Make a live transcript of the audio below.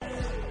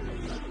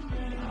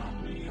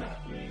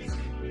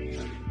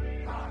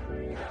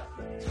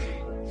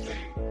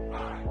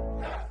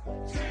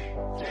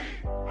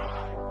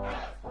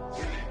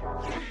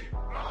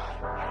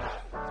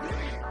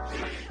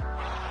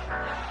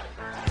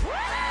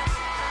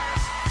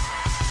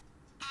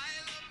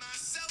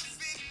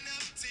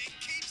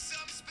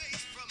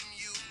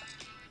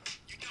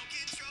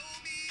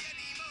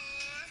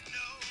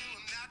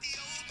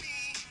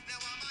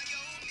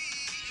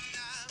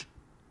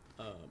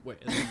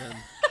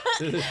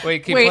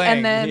Wait, keep Wait,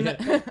 playing. and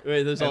then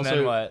Wait, there's And also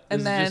then what? this And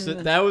is then-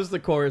 just that was the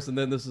chorus, and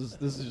then this is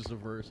just a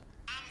verse.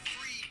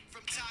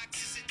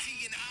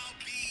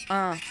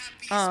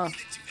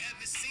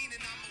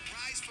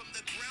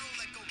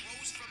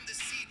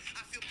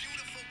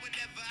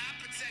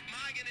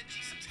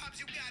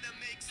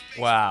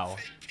 Wow.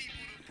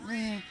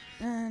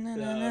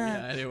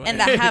 Anyway.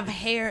 and I have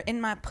hair in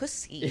my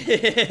pussy.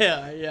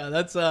 yeah.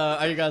 That's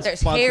I got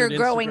There's sponsored hair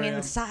growing Instagram.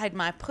 inside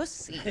my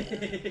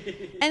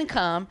pussy. And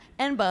cum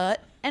and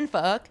butt and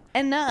fuck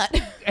and nut.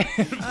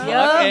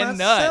 and nut.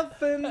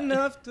 Myself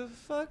enough to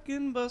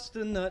fucking bust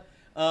a nut.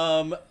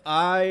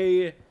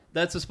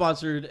 That's a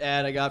sponsored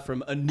ad I got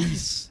from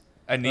Anise.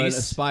 An Anise?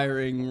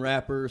 aspiring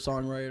rapper,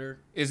 songwriter.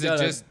 Is Got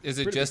it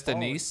pretty just big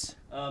Anise?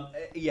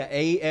 Yeah,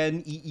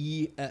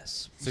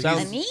 Anees. So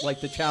Sounds he's- like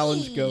the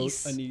challenge goat,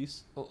 Anise.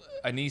 Anise. Well,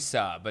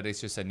 Anissa, but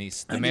it's just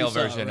Anise, the male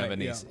version of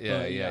Anise.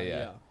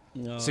 Yeah.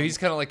 So he's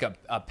kind of like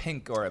a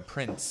Pink or a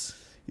Prince.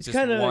 He's just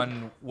kinda-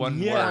 one One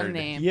word.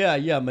 name.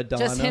 Yeah,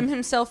 Madonna. Just him,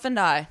 himself, and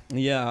I.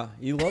 Yeah,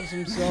 he loves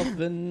himself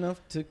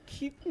enough to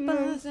keep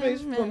my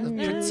face from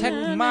you.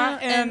 Protect my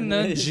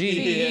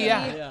energy.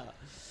 Yeah.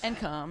 And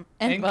cum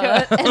and And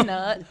butt cum. and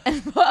nut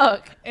and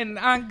fuck. And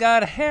I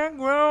got hair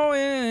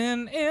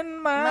growing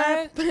in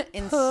my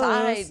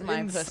Inside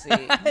my pussy.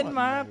 in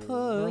my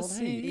World,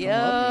 pussy. hey,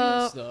 Yup. come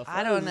up with stuff.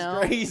 I That don't is know.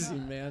 Crazy,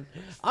 man.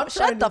 I'm Shut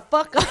trying the to-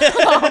 fuck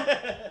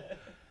up.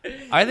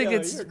 I think Yo,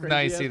 it's you're a crazy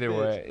nice ass either bitch.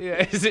 way.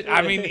 Yeah, is it?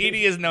 I mean,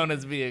 Edy is known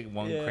as being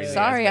one Yeah. crazy.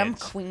 Sorry, ass I'm bitch.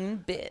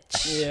 queen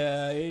bitch.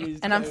 Yeah, 80s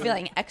And I'm guy.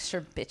 feeling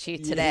extra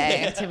bitchy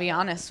today, to be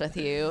honest with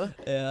you.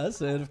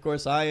 Yes, and of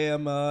course I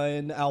am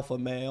an alpha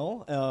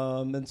male,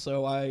 and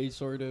so I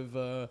sort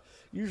of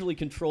usually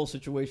control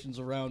situations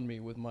around me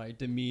with my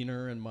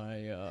demeanor and my,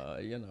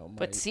 my...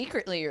 But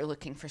secretly, you're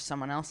looking for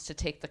someone else to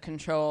take the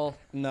control.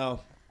 No.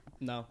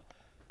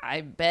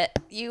 I bet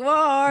you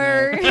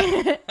are.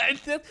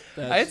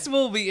 It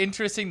will be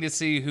interesting to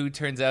see who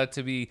turns out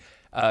to be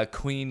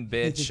queen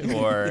bitch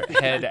or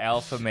head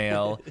alpha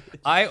male.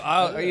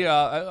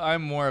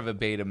 I'm more of a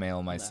beta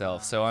male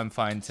myself, so I'm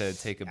fine to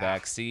take a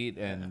back seat,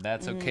 and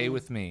that's okay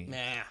with me.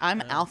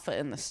 I'm alpha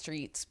in the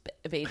streets,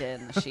 beta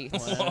in the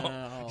sheets.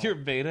 Wow. You're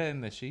beta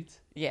in the sheets?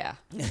 Yeah.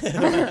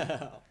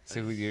 So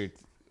you're,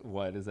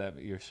 what is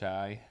that? You're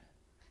shy?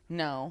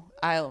 No,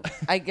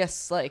 I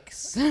guess like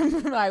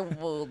I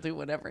will do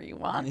whatever you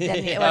want.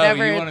 Yeah.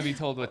 Whatever. Oh, you want to be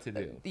told what to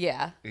do?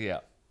 Yeah. Yeah.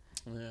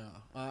 Yeah,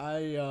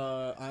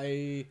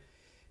 I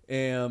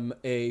am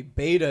a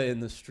beta in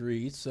the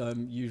streets.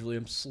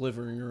 I'm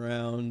slivering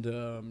around,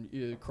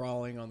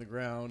 crawling on the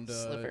ground.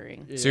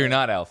 Slivering. So you're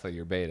not alpha,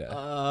 you're beta.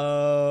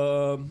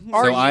 Are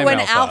So you I'm an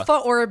alpha. alpha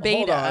or a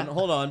beta?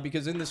 Hold on,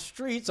 because in the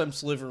streets I'm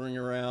slivering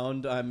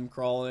around. I'm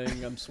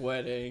crawling. I'm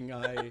sweating.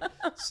 I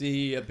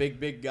see a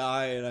big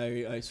guy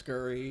and I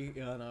scurry.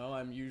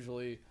 I'm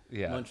usually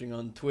munching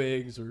on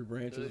twigs or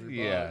branches or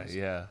bugs.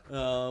 Yeah.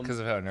 Because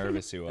of how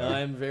nervous you are.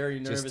 I'm very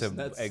nervous. Just to and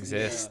that's-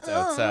 exist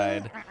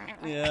outside.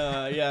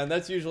 Yeah, and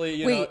that's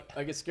usually Wait.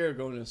 I get scared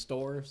going to a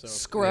store. So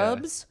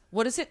Scrubs?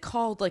 What is it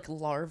called? Like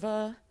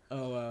larva?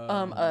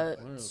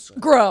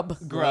 Scrub.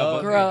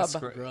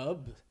 Grub.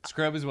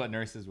 Scrub is what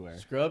nurses wear.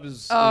 Scrub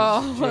is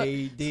Oh.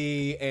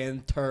 JD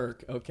and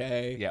Turk.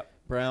 Okay. Yep.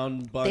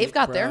 Brown bunny. They've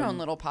got their brown- own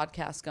little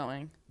podcast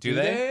going. Do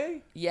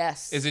they?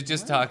 Yes. Is it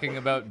just talking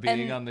about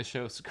being And on the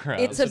show Scrub?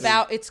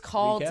 It's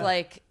called Recap.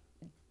 like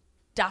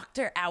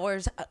Dr.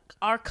 Hours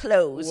Are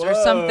Closed or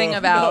Whoa, something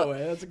about. no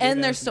way, that's a good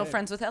And they're ass still name.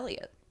 friends with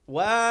Elliot.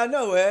 Wow,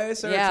 no way.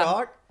 Sarah Yeah.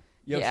 Talk.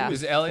 Yo, Yeah. she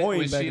Was was Elliot? fine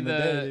Was back she in the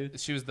day, dude.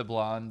 She was the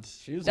blonde.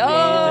 She was Oh,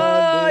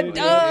 blonde,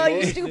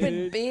 dude. you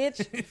stupid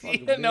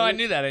bitch. Yeah, no, I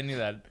knew that.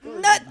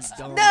 Nuts.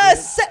 Dumb No, bitch.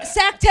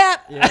 sack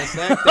tap. Yeah,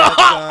 sack tap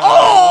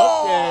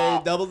time.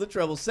 Okay, double the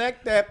trouble.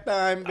 Sack tap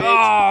time, bitch.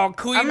 Oh,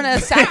 Queen. I'm going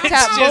to sack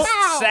tap both.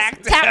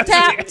 sack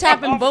Tap,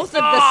 tapping both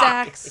of the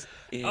sacks.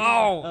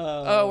 Oh.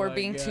 Oh, we're my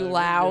being God, too we're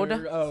loud.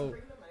 getting- Oh.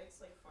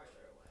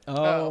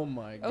 Oh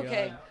my God.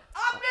 Okay.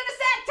 I'm going to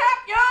sack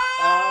tap you.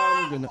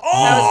 I'm gonna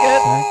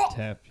That sack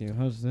tap you.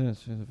 How's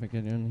this? If I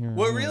get in here.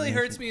 What really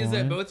hurts me is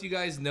that both you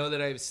guys know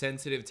that I have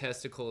sensitive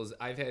testicles.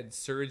 I've had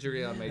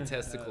surgery on my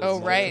testicles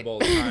multiple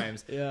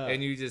times, Yeah.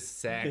 and you just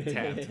sack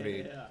tapped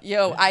me.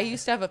 Yo, I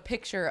used to have a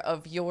picture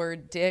of your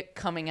dick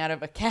coming out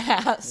of a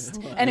cast,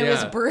 and it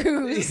was Yeah.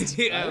 bruised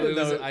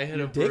I had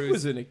Your a dick bruise.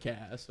 was in a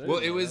cast. I Well,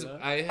 didn't it know was. that.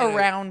 I had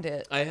around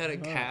it. I had a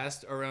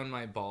cast around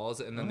my balls,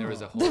 and then there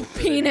was a hole. The for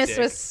penis dick.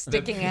 was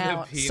sticking The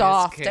out, penis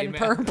soft came and out.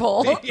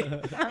 purple.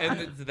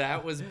 And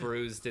that was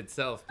bruised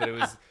itself, but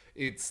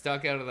it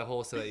stuck out of the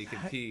hole so that you could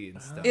pee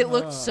and stuff. It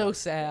looked so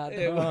sad.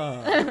 It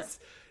was-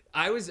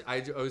 I was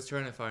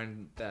trying to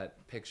find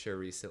that picture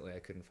recently. I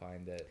couldn't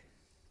find it.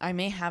 I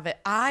may have it.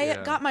 I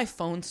Yeah. got my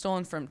phone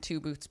stolen from Two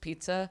Boots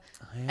Pizza,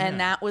 and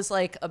that was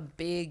like a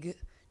big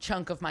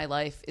chunk of my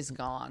life is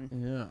gone.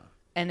 Yeah.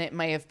 And it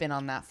may have been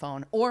on that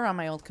phone or on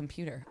my old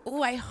computer.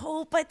 Oh, I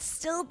hope it's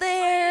still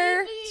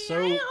there.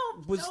 So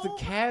was the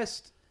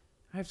cast?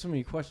 I have so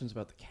many questions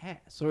about the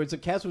cast. So it's a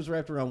cast was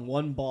wrapped around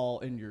one ball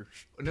in your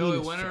No,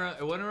 it went around.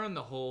 It went around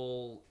the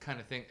whole kind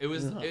of thing. It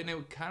was, and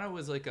it kind of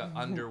was like a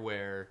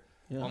underwear,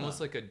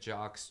 almost like a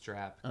jock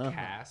strap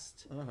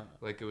cast.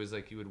 Like it was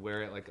like you would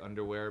wear it like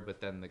underwear,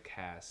 but then the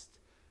cast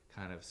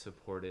kind of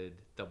supported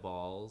the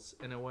balls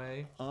in a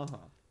way.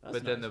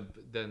 But nice.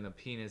 then the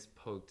penis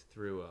poked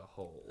through a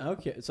hole.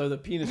 Okay, so the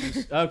penis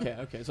was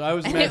okay. So I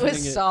was and imagining it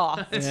was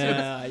soft.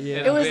 Yeah.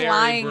 It was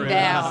lying bruised.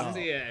 down.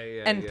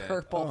 And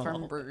purple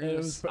from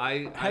bruise. How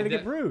did it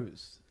get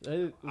bruised?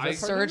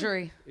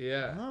 Surgery.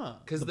 Yeah.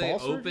 Because they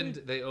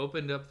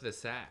opened up the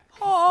sack.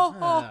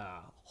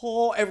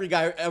 Every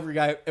guy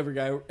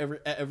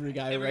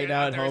right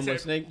now at home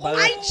listening.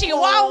 Hi,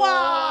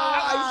 Chihuahua!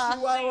 Hi,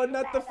 Chihuahua,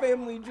 not the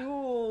family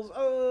jewels.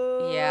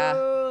 Oh.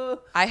 Yeah.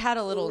 I had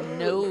a little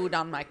node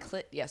on my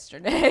clit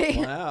yesterday.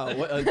 Wow.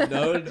 What a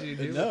node did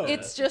you do?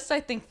 It's just, I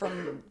think,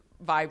 from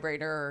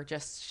vibrator or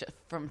just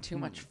from too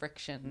much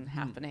friction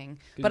happening.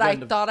 But I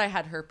thought I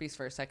had herpes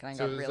for a second. I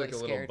got really like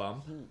scared. A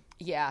little bump?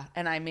 Yeah,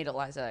 and I made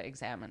Eliza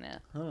examine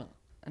it.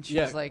 And she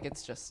was like,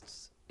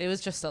 it was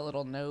just a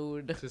little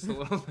node. Just a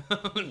little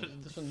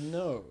node. Just a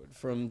node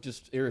from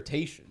just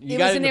irritation. You it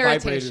got was into an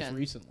irritation. Vibrators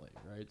recently,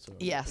 right? So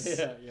yes.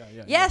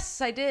 Yeah.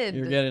 Yes, I did.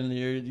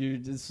 You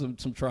did some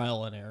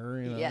trial and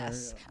error.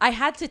 Yes. I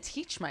had to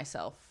teach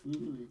myself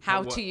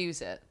how to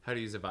use it. How to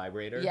use a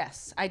vibrator?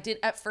 Yes, I did.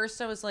 At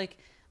first, I was like,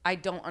 I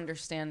don't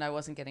understand. I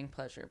wasn't getting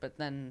pleasure, but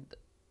then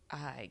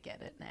I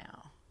get it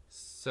now.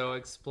 So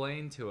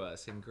explain to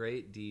us in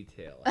great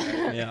detail. How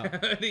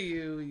do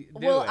you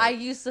do it? I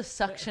use the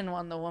suction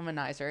one, the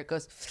womanizer. It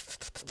goes.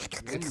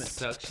 It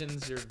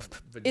suctions your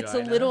vagina? It's a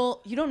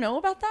little. You don't know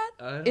about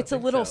that? It's a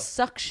little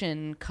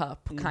suction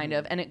cup, kind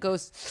of, and it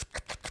goes.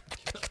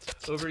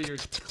 Over your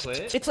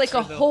clit? It's like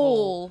a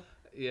hole.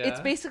 Yeah.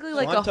 It's basically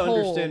like a hole. I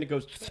want to understand it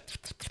goes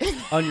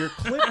on your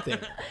clit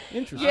there.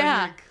 Interesting.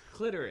 Yeah. On your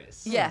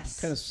clitoris. Yes.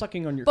 Kind of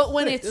sucking on your But clit.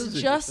 when it's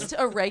just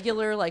a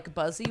regular, like,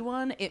 buzzy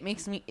one, it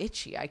makes me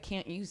itchy. I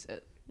can't use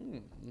it.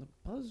 The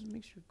buzz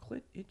makes your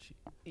clit itchy.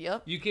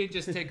 Yep. You can't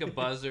just take a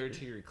buzzer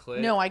to your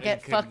clit. No, I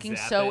get fucking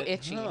so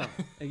itchy.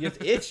 It gets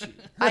itchy.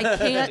 I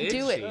can't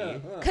do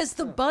it. Because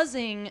the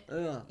buzzing,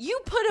 you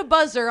put a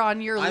buzzer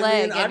on your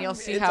leg and you'll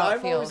see how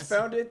it feels. I've always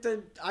found it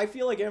that I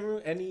feel like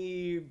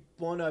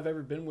anyone I've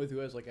ever been with who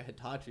has like a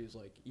Hitachi is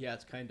like, yeah,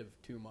 it's kind of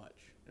too much.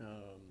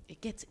 It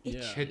gets itchy.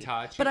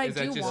 Hitachi? But is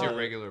that just your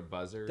regular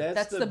buzzer?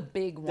 That's the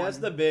big one. That's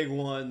the big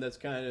one. That's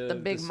kind of the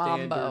big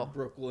standard mambo.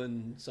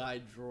 Brooklyn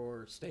side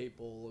drawer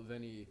staple of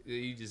any.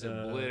 You just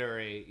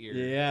obliterate your.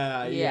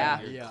 Yeah.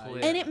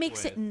 And it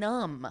makes it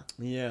numb.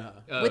 Yeah.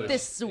 With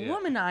this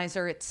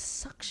womanizer, it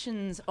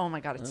suctions. Oh my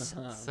god,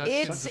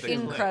 it's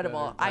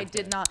incredible. I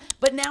did not,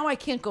 but now I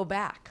can't go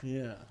back.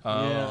 Yeah.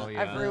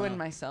 I've ruined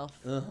myself.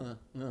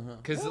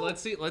 Because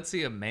let's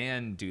see a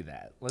man do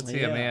that. Let's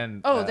see a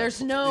man. Oh,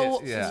 there's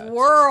no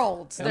world.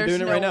 I'm There's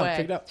doing it no right now. way.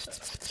 Check it out.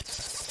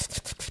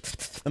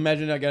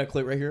 Imagine I got a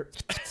clit right here.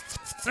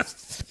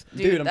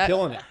 Dude, I'm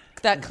killing it.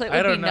 That clit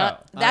would be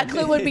nut. That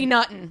clit would be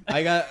nuttin'.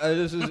 I got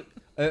this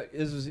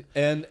is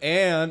and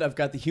I've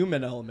got the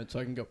human element, so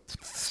I can go.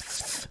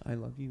 I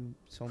love you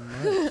so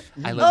much.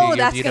 I love you. You're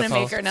That's beautiful.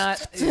 gonna make her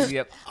nut.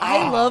 Yep.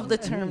 I love the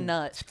term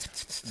nut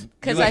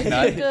because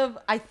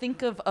I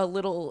think of a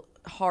little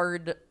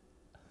hard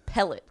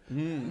pellet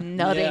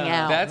nutting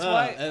out. That's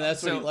why, and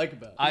that's what you like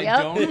about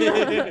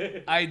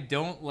it. I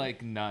don't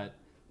like nut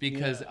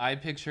because I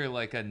picture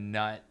like a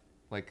nut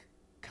like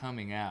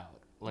coming out.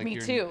 Like Me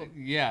too.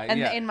 Yeah,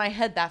 and in my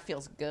head that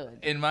feels good.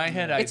 In my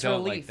head, I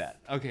don't relief. like that.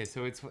 Okay,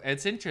 so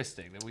it's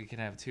interesting that we can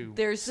have two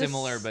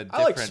similar but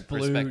I like different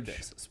splooge.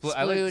 perspectives.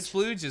 I like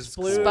splooge is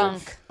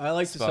spunk. I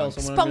like to tell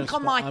someone spunk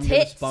on my I'm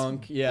tits.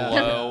 Spunk. Yeah.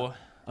 Blow.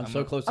 I'm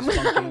so close to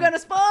spunking. I'm gonna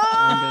spunk.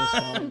 I'm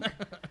gonna spunk.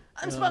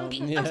 I'm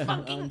spunking.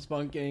 I'm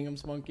spunking. I'm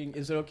spunking.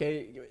 Is it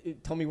okay?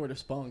 Tell me where to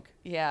spunk.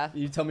 Yeah.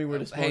 You tell me where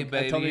to spunk. Hey,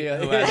 baby, tell me, who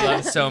I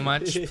love so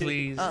much,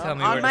 please tell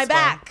me where to on my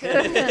back.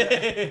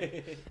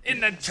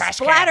 In the trash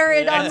can. Splatter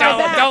it on my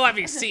back. Don't let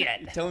me see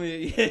it. Tell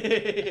me.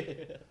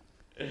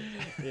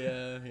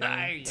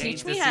 Yeah.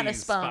 Teach me how to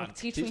spunk.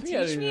 Teach me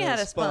how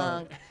to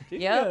spunk.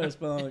 Yeah.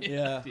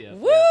 Yeah.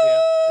 Woo!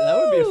 That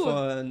would be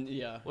fun.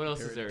 Yeah. What else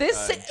is there?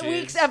 This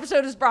week's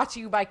episode is brought to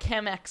you by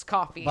Chemex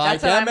Coffee. By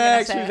That's what I'm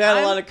gonna Chemex, say. we've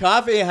had a lot of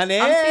coffee, honey.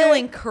 I'm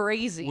feeling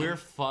crazy. We're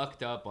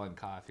fucked up on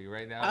coffee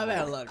right now. I've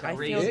had a lot of I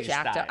coffee. feel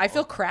jacked up. I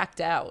feel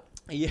cracked out.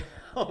 Yeah.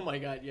 Oh my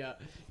god. Yeah.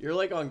 You're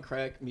like on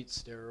crack meets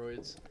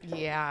steroids.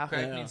 Yeah.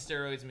 Crack meets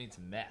steroids meets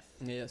meth.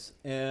 Yes.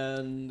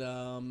 And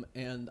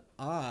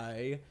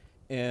I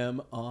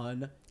am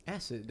on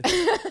acid.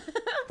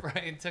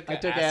 Brian I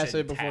took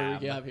acid before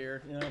we got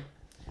here. Yeah.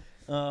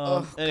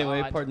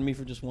 Anyway, God. pardon me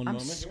for just one I'm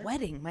moment.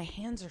 sweating. My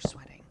hands are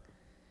sweating.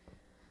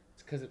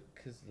 It's because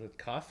the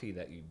coffee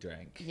that you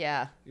drank.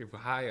 Yeah. You're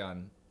high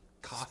on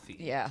coffee.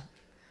 Yeah.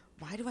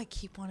 why do I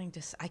keep wanting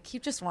to? I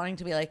keep just wanting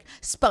to be like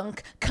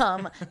spunk,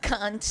 cum,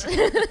 cunt.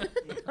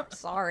 I'm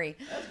sorry.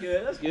 That's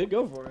good. That's good.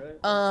 Go for it.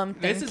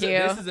 Thank you.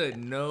 This is a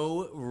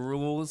no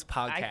rules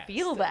podcast. I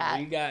feel that.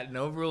 We got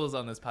no rules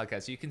on this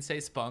podcast. You can say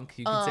spunk.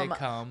 You can say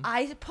cum.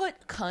 I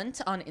put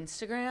cunt on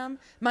Instagram.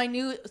 My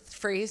new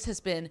phrase has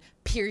been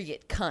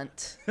period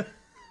cunt.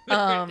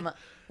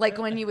 Like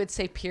when you would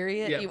say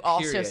period, you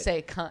also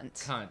say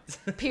cunt.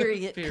 Cunt.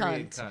 Period,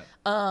 cunt.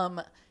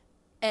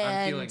 And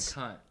I'm feeling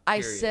cunt. I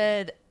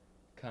said,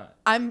 cunt.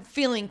 I'm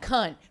feeling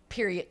cunt.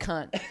 Period,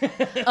 cunt.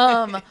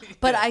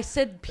 But I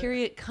said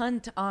period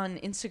cunt on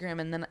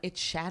Instagram, and then it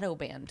shadow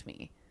banned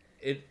me.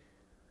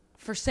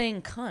 For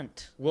saying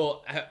cunt.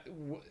 Well,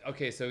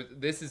 okay. So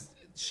this is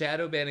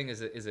shadow banning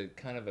is a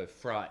kind of a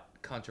fraught,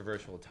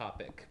 controversial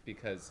topic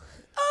because.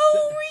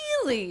 Oh,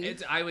 really?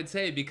 I would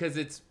say because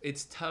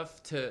it's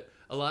tough to.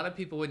 A lot of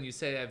people, when you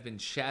say I've been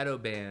shadow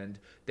banned,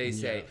 they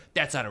say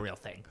that's not a real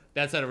thing.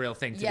 That's not a real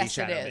thing to be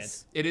shadow banned.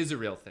 It is a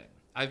real thing.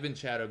 I've been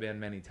shadow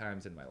banned many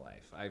times in my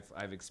life.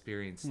 I've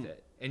experienced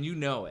it, and you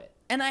know it.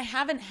 And I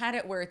haven't had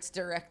it where it's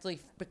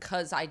directly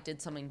because I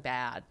did something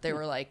bad. They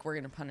were like, "We're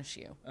gonna punish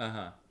you."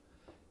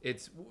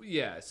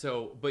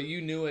 So, but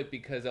you knew it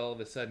because all of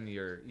a sudden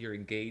your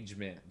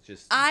engagement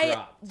just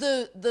dropped.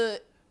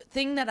 The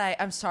thing that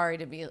I'm sorry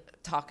to be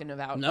talking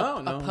about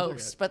a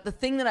post, but the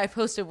thing that I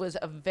posted was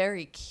a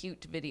very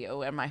cute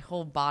video and my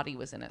whole body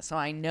was in it. So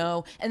I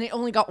know, and it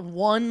only got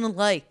 1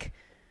 like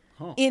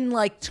in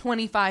like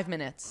 25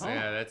 minutes.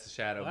 Yeah, that's a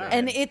shadow ban.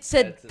 And it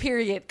said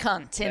period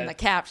cunt in the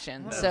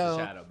caption. That's so,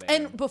 a shadow ban.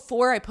 and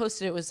before I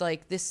posted it was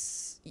like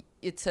this,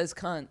 it says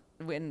cunt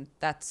when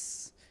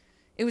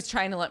it was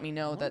trying to let me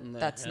know that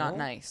that's not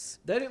nice.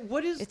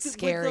 What is it's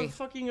scary. With the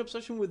fucking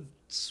obsession with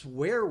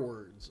swear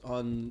words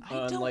on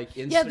like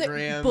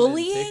Instagram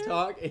bullying? and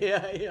TikTok?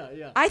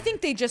 Yeah. I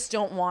think they just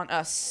don't want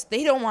us.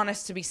 They don't want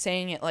us to be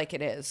saying it like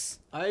it is.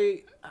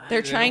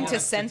 They're trying to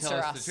censor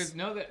us.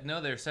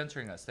 No, they're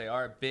censoring us. They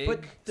are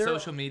big.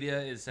 Social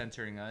media is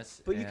censoring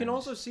us. But you can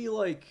also see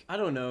like I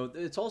don't know.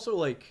 It's also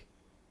like.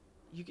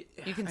 You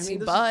can see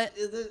butt.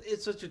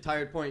 It's such a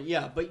tired point.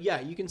 Yeah, but yeah,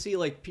 you can see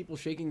like people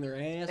shaking their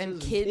asses and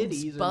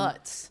kids'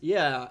 butts. And,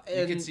 yeah,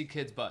 you can see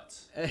kids'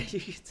 butts.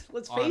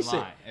 Let's face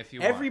it. If you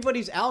want.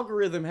 Everybody's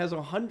algorithm has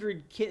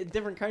 100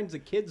 different kinds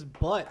of kids'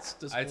 butts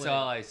displayed. That's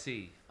all I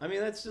see. I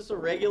mean, that's just a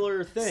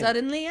regular thing.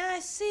 Suddenly I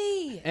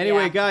see.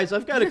 Anyway, guys,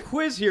 I've got a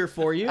quiz here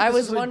for you. I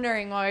was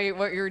wondering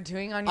what you were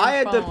doing on your phone. I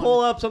had to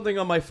pull up something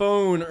on my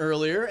phone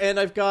earlier, and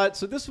I've got...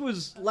 So this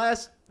was...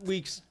 Last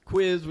week's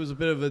quiz was a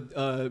bit of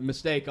a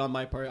mistake on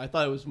my part. I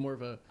thought it was more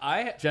of a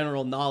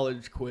general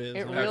knowledge quiz.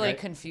 It really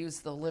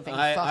confused the living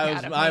fuck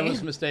out of me. I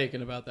was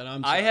mistaken about that.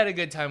 I'm sorry. I had a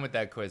good time with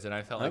that quiz, and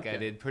I felt like I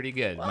did pretty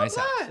good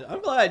myself.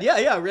 I'm glad.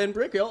 Yeah. Ren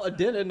Brick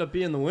did end up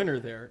being the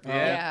winner there.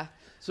 Yeah.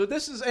 So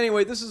this is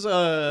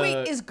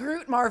Wait, is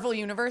Groot Marvel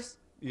Universe?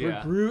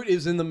 Yeah. Groot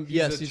is in the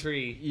he's a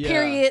tree. Yeah.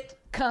 Period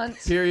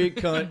cunt. Period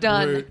cunt.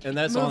 Done. Groot, and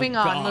that's moving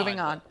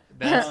on.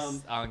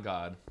 That's on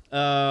God.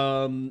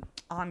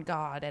 On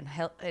God and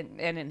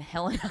in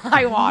hell and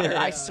high water.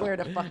 I swear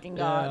to fucking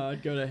God. Yeah,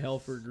 I'd go to hell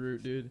for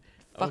Groot, dude.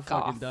 I would Fuck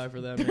off. fucking die for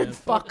that, man.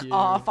 Fuck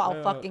off.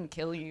 I'll fucking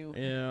kill you.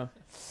 Yeah.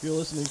 If you're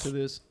listening to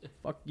this,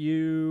 fuck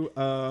you.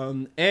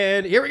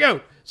 And here we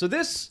go. So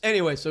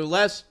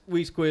last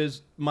week's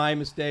quiz, my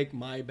mistake,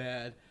 my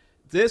bad.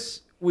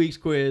 This week's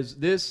quiz,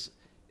 this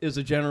is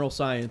a general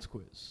science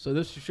quiz. So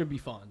this should be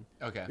fun.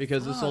 Okay.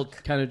 Because this will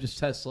kind of just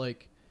test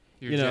like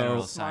your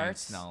general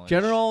science knowledge.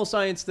 General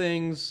science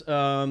things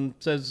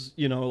says,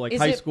 like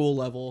high school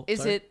level.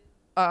 Is it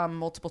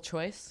multiple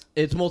choice?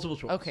 It's multiple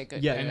choice. Okay,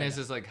 good. Yeah, and this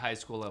is like high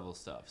school level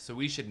stuff, so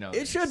we should know.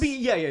 It should be,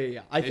 yeah.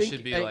 It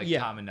should be like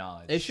common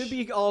knowledge. It should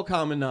be all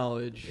common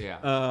knowledge. Yeah.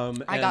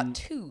 I got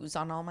 2s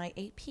on all my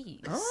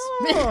APs.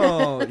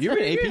 Oh, you were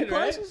in AP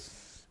classes?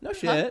 No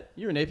shit. Huh?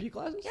 You were in AP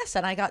classes? Yes,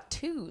 and I got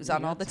 2s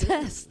on all the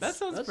tests. That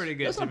sounds pretty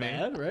good to me.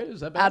 That's not bad, right? Is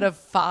that bad?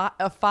 Out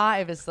of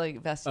 5 is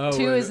like best.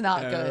 2 is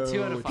not good.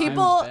 2 out of 5.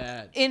 People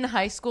in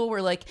high school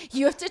were like,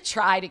 you have to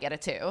try to get a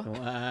 2.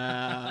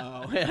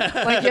 Wow.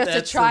 Like you have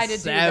to try to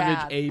do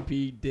that. Savage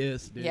AP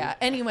diss, dude. Yeah.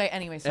 Anyway.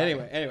 Sorry.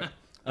 Anyway.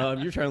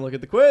 You're trying to look at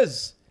the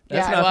quiz.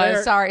 That's not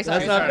fair. Sorry.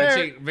 That's not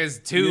fair.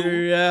 Ms. 2.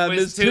 Yeah,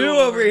 Ms. 2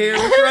 over here.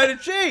 We're trying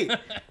to cheat.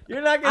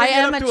 You're not going to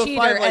get up to a 5 like that.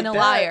 I am a cheater and a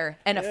liar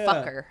and a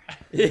fucker.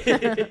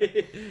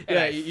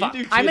 Yeah, you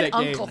do cheat I'm an at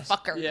uncle games.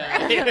 fucker.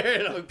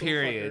 Yeah.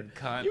 Period.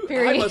 Cunt.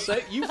 I must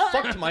say, you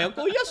fucked my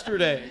uncle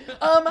yesterday.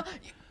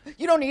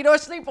 You don't need to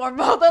sleep or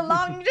mow the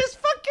lawn. Just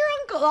fuck your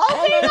uncle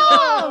all day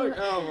long.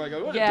 Oh my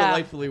God! What a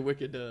delightfully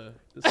wicked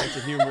sense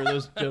of humor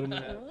those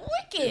gentlemen have.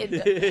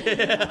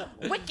 Wicked.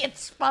 Wicked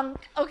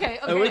spunk. Okay.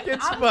 A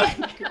wicked spunk.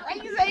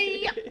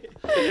 Crazy.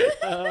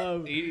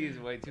 Edie's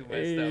way too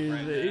messed up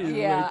right now.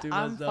 Yeah,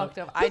 I'm fucked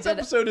up. This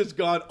episode has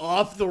gone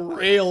off the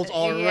rails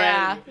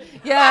already.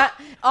 Yeah,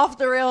 off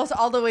the rails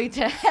all the way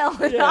to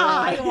hell and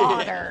high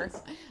water.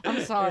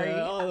 I'm sorry.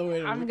 Yeah, all the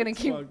way to I'm gonna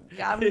keep.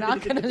 I'm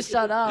not gonna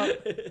shut up.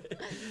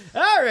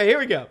 All right, here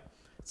we go.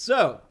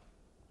 So,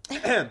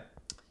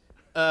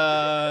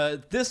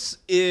 This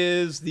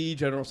is the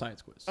general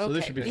science quiz. So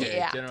this should be okay.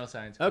 Yeah. General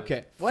science quiz.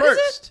 Okay. What is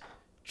First,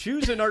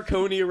 choose an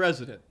Arconia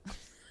resident.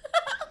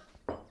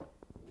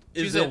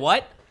 Choose a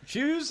what?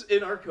 Choose an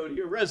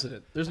Arconia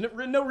resident. There's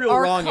no real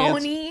wrong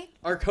answer.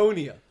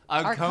 Arconia.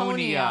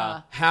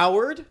 Arconia.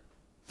 Howard,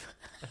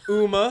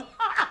 Uma,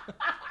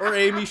 or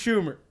Amy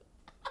Schumer.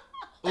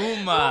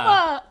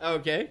 Uma.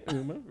 Okay.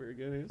 Uma. Very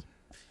good answer.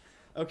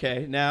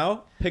 Okay.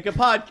 Now, pick a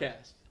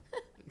podcast.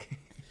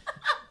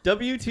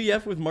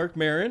 WTF with Mark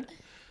Maron,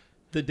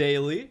 The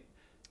Daily,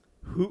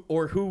 Who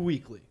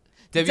Weekly.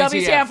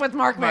 WTF with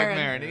Mark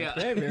Maron. Yeah.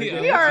 Okay, very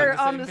good. We are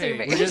on the same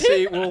page. We're gonna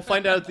see. We'll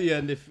find out at the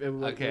end if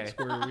what Okay.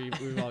 score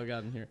we've all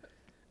gotten here.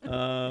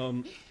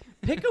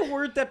 Pick a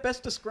word that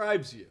best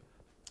describes you.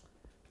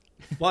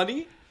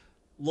 Funny,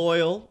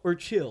 loyal, or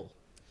chill.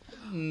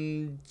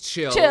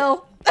 Chill.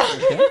 Chill.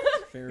 Okay.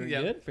 Very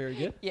Yep. good. Very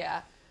good.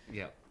 Yeah.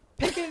 Yep.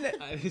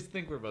 I just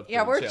think we're both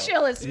Yeah, we're pretty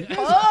chill as I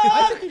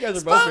fuck. think you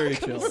guys are both very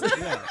chill.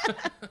 Yeah.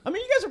 I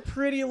mean, you guys are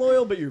pretty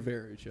loyal, but you're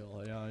very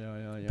chill.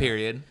 Yeah.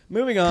 Period.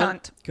 Moving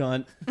on.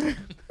 Cunt.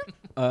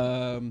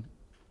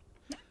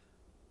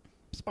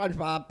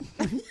 SpongeBob.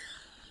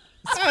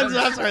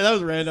 I'm sorry, that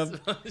was random.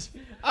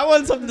 I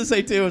wanted something to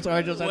say too, so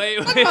I just Wait.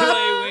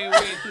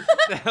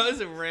 That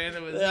was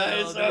random as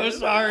hell. I'm so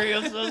sorry.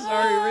 I'm so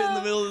sorry. We're in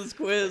the middle of this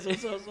quiz. I'm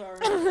so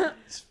sorry.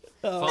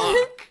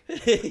 Fuck.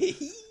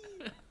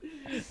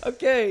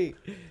 Okay,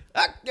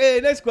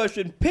 next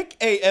question. Pick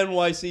a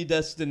NYC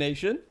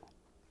destination.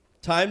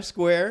 Times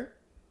Square.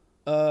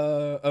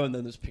 And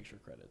then there's picture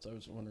credits. I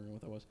was wondering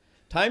what that was.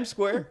 Times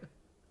Square,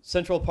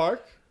 Central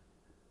Park,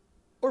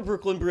 or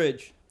Brooklyn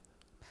Bridge.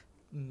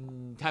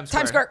 Times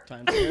Square.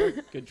 Times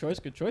Square. Good choice.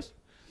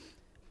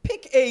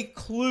 Pick a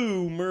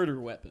clue murder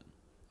weapon.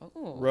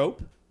 Ooh.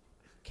 Rope,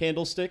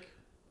 candlestick,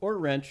 or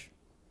wrench.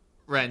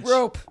 Wrench.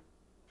 Rope.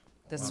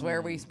 This is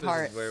where we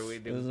part. This is where we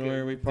do. This is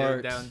where we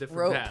part. Down different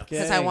Rope. paths.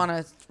 Because Okay. I want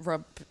to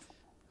rub.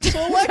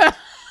 Select.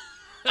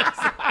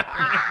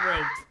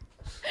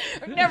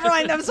 Never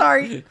mind. I'm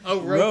sorry. Oh,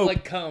 rope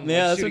like cum.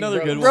 Yeah, like that's shooting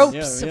another good one.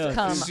 Ropes Yeah, have yeah.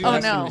 come. Shooting- Oh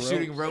no.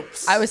 Shooting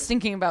ropes. I was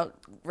thinking about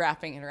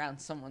wrapping it around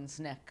someone's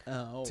neck.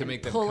 Oh. To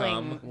make them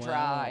Pulling cum.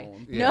 dry. Wow.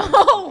 Yeah.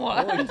 No.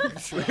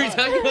 We were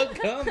talking about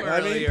cum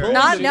earlier. pull-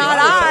 Not Pulling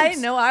I. ropes.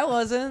 No, I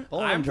wasn't.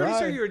 Pulling I'm them pretty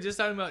sure dry. you were just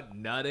talking about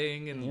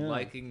nutting and Yeah.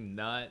 liking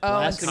nut. Oh,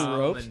 Blasting cum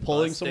ropes, and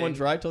pulling busting. someone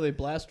dry till they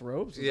blast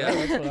ropes. Yeah.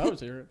 That's what I was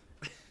hearing.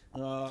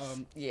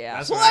 Yeah.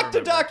 That's what I Select a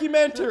remember.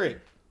 documentary.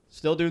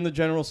 Still doing the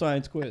general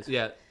science quiz.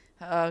 Yeah.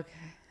 Okay.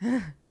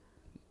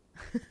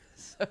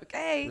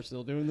 Okay. We're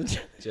still doing the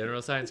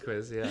General science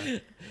quiz. Yeah.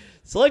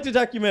 Select a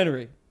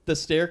documentary. The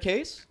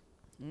Staircase,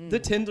 The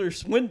Tinder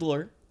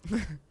Swindler,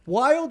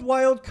 Wild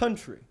Wild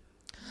Country.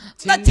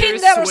 The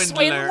Tinder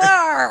Swindler.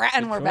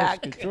 And we're Choice,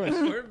 back. good choice.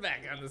 We're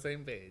back on the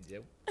same page.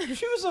 Yep.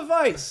 Choose a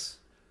vice.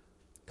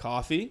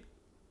 Coffee,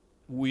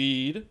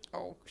 weed,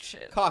 Oh,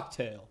 shit.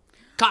 cocktail.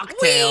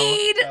 Cocktail.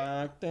 Weed.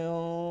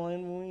 Cocktail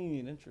and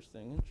weed.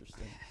 Interesting.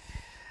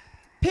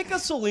 Pick a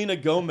Selena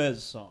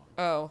Gomez song.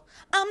 Oh.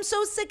 I'm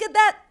so sick of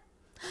that.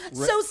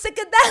 So sick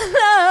of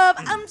that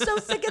love. I'm so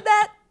sick of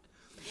that.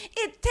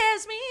 It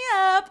tears me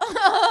up.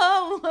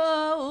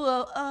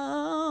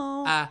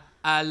 Oh.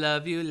 I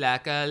love you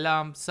like a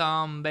lump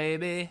sum,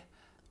 baby.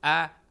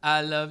 I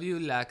love you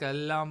like a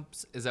lump.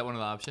 Is that one of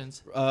the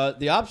options?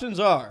 The options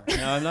are.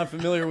 Now, I'm not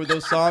familiar with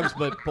those songs,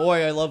 but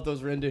boy, I love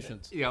those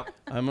renditions. Yep.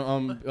 I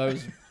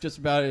was just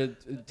about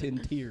in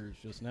tears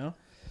just now.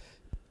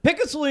 Pick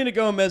a Selena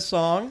Gomez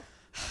song.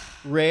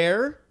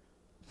 Rare,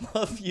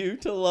 Love You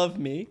to Love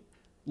Me,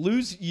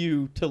 Lose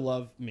You to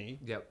Love Me.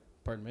 Yep.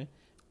 Pardon me.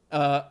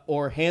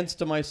 Or Hands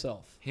to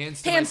Myself.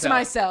 Hands to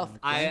myself.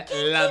 I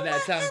love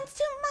that song. Hands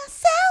to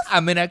myself. I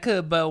mean, I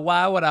could, but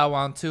why would I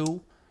want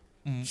to?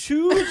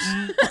 Choose.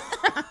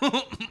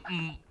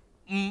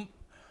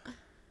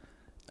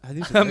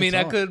 I mean,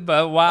 I could,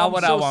 but why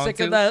would I want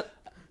to? That.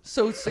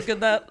 So sick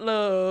of that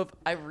love.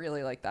 I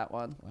really like that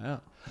one.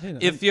 Wow.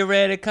 If you're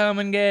ready, come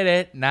and get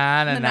it.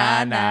 Na na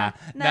na na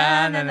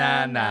na na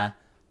na na. I'm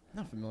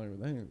not familiar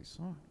with any of these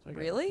songs.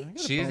 Really?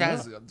 She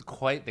has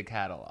quite the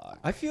catalog.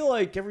 I feel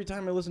like every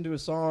time I listen to a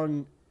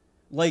song,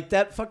 like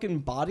that fucking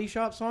Body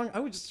Shop song, I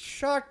was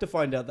shocked to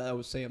find out that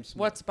was Sam Smith.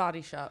 What's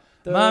Body Shop?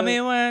 Mommy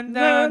went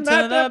down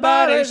to the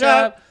body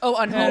shop. Oh,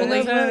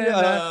 Unholy.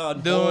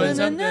 Doing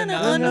something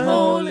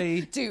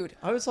unholy. Dude.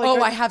 I was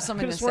like, I have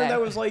something to sworn say. that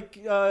was like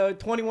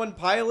 21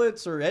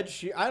 Pilots or Ed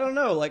Sheeran. I don't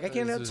know. Like I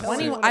can't tell.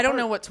 21. I don't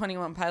know what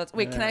 21 Pilots.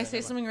 Wait, can I say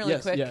something really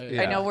quick?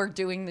 Yeah. I know we're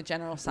doing the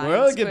general science.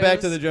 We'll get back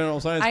to quiz. the general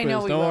science I quiz.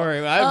 know we Don't will.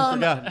 worry. I haven't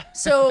forgotten.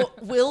 So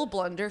Will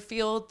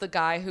Blunderfield, the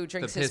guy who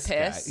drinks his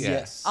piss, guy, yeah.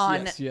 Yes.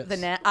 on yes. the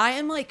net, I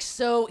am like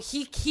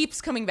he keeps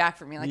coming back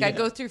for me. Like I Yeah.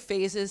 go through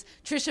phases.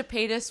 Trisha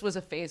Paytas was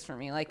a phase for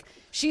me. Like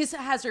she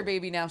has her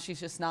baby now. She's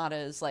just not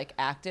as like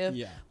active.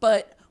 Yeah.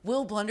 But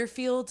Will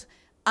Blunderfield,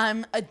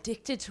 I'm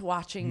addicted to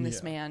watching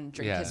this man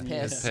drink his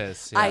piss.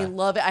 Piss, I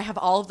love it. I have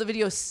all of the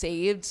videos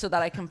saved so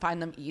that I can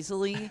find them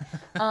easily.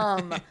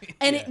 And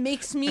it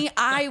makes me,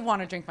 I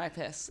want to drink my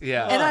piss.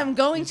 Yeah. And I'm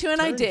going to, and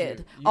I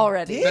did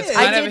already. did? That's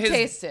I kind did of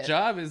taste his it.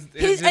 job is an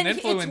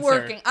influencer. It's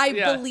working. I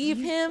believe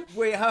him.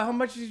 Wait, how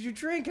much did you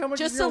drink? How much?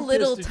 Just of a your own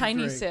little piss did you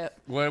tiny drink? sip.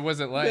 What was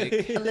it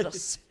like? A little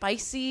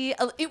spicy.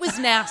 It was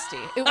nasty.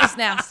 It was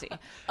nasty.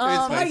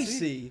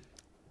 Spicy.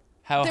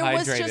 How There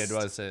was hydrated just-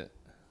 was it?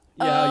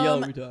 Yeah, how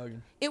yellow we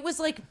talking? It was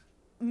like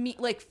me,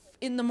 like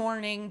in the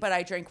morning, but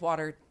I drank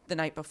water the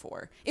night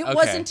before. It Okay.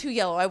 wasn't too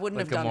yellow. I wouldn't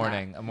Like have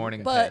done a morning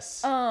that. But piss.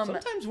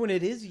 Sometimes when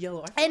it is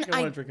yellow, I feel like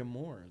I want to drink it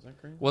more. Is that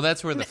crazy? Well,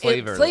 that's where the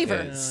flavor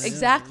is.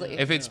 Exactly.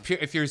 If it's pure,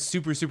 if you're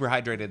super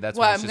hydrated, that's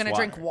Well, when it's I'm just gonna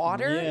drink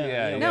water.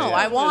 Yeah, No, yeah.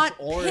 I If want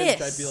it's orange,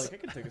 piss. I'd be like, I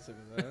could take a sip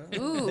of that.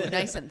 Ooh,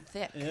 nice and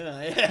thick.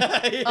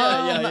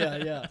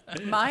 Yeah.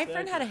 My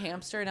friend had a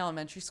hamster in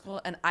elementary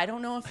school, and I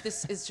don't know if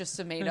this is just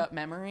a made-up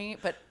memory,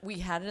 but we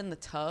had it in the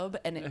tub,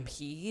 and it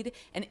peed,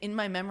 and in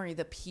my memory,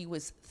 the pee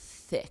was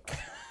thick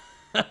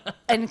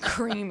and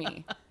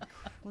creamy.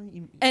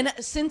 And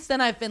since then,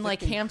 I've been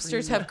like,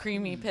 hamsters have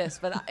creamy piss,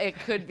 but it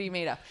could be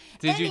made up.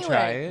 Did you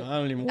try it? I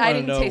don't even I want to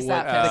didn't know taste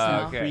what that piss, no.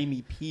 fucking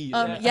creamy pee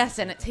is. Yes,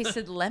 and it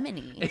tasted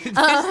lemony. It tasted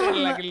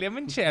like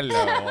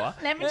limoncello.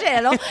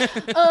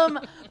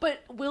 Limoncello. But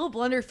Will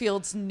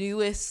Blunderfield's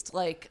newest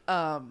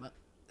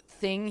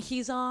thing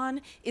he's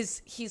on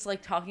is he's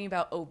like talking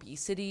about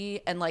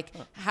obesity and like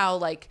how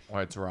like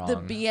What's wrong? the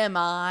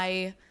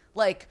BMI,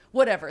 like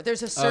whatever.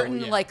 There's a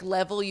certain like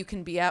level you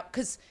can be at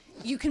because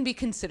you can be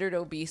considered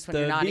obese when the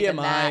you're not BMI even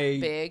that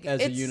big.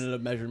 as a unit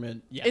of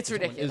measurement, it's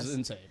ridiculous. It's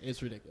insane.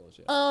 It's ridiculous.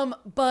 Yeah.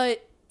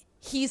 But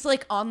he's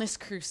like on this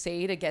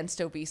crusade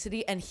against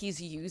obesity, and he's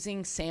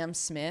using Sam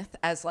Smith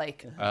as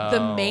like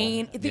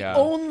the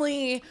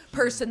only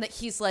person that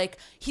he's like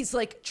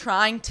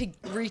trying to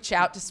reach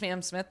out to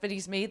Sam Smith, but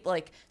he's made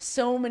like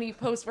so many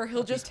posts where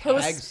he'll just Tag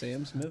post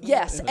Sam Smith.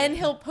 Yes, and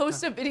he'll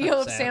post a video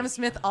of Sam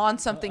Smith on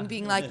something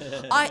being like,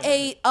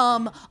 I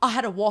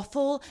had a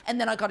waffle, and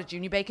then I got a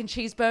junior bacon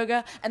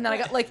cheeseburger, and then I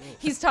got like,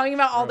 he's talking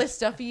about all this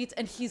stuff he eats,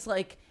 and he's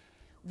like,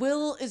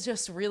 Will is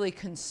just really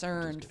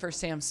concerned for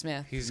Sam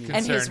Smith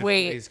and his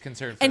weight. He's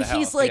concerned for and the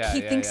he's health. like, he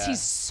thinks he's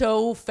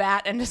so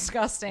fat and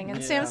disgusting,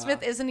 and Sam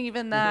Smith isn't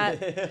even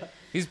that.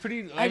 He's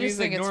pretty. I just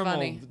think like it's normal.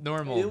 funny.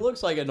 Normal. He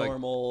looks like a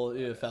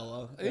normal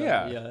fella.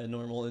 Yeah. A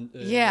normal.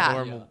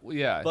 Normal.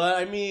 Yeah. But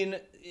I mean,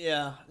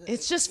 yeah.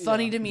 It's just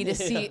funny to me to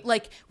see,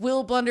 like,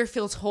 Will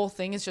Blunderfield's whole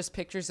thing is just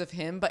pictures of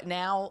him, but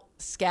now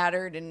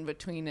scattered in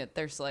between it,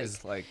 there's like,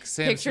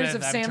 Sam pictures Smith,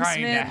 of I'm Sam trying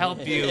Smith. to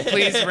help you.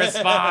 Please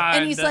respond.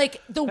 And he's like,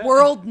 the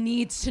world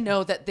needs to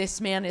know that this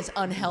man is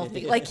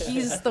unhealthy. Like,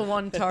 he's the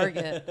one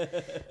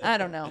target. I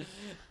don't know.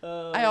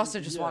 I also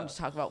just wanted to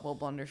talk about Will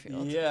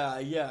Blunderfield. Yeah.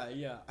 I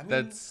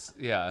mean,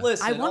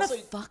 Listen, I want to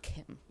fuck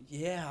him.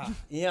 Yeah.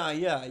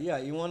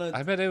 You want to?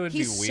 I bet it would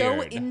He's be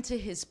weird. so into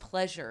his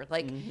pleasure,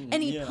 like,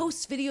 and he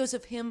posts videos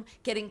of him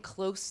getting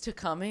close to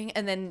coming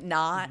and then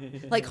not,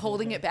 like,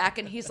 holding it back,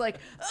 and he's like,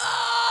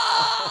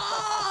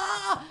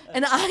 ah!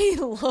 And I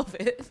love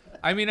it.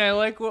 I mean, I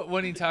like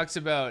when he talks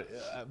about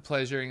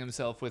pleasuring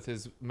himself with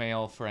his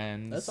male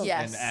friends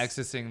and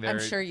accessing their. I'm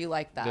sure you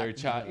like that. Their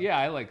child. Yeah,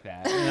 I like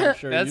that. I'm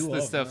sure That's you the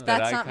love stuff that. that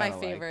That's I not my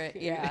kinda favorite.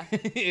 Like. Yeah.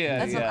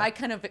 That's not, I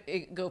kind of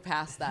go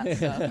past that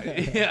stuff.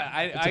 Yeah,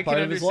 I can part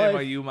of his understand life.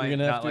 why you might You're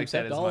gonna have not to like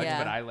that accept as all of much, it.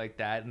 but I like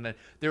that. And then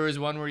there was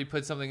one where he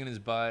put something in his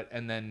butt,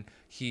 and then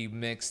he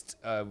mixed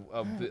a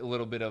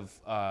little bit of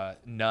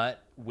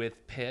nut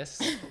with piss,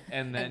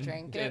 and then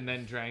drank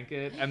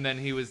it, and then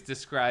he was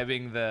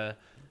describing the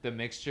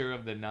mixture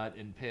of the nut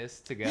and piss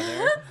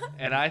together,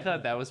 and I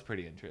thought that was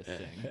pretty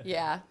interesting.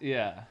 Yeah.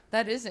 Yeah.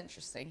 That is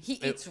interesting. He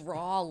eats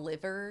raw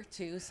liver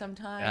too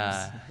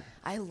sometimes.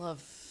 I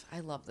love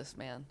this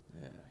man.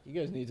 Yeah, you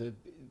guys need to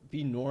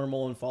be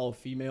normal and follow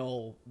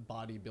female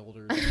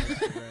bodybuilders on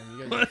Instagram. You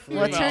guys are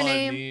What's her Well,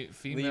 name?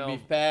 Female Lean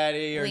Beef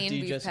Patty or Lean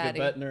D. Beef Jessica Patty.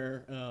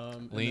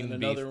 Bettner. Lean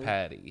Beef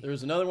Patty. There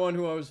was another one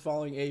who I was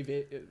following.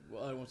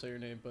 Well, I won't say her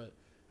name, but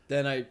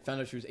then I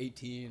found out she was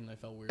 18 and I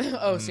felt weird.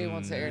 Oh, so you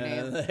won't say her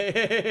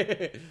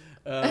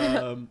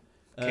name.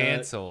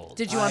 Canceled.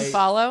 Did you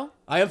unfollow?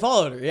 I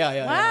unfollowed her.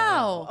 Yeah.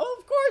 Wow. Oh,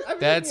 of course. I mean,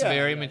 That's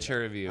very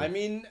mature of you. I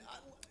mean,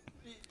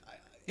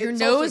 Your it's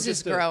nose also is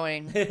just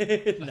growing.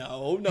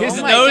 No. His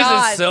Oh my nose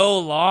God. is so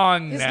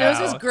long His now.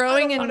 nose is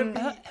growing and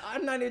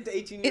I'm not into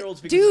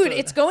 18-year-olds. dude,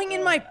 it's going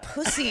in my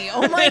pussy.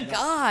 Oh my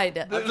God.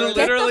 Get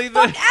Literally the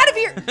fuck out of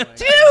here.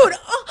 Dude.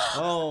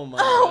 Oh my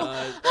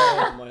God.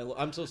 Oh my.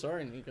 I'm so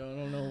sorry, Nico. I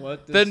don't know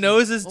what this The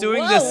nose is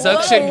doing the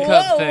suction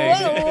cup thing.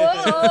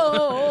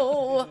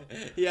 Whoa.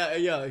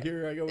 Yeah.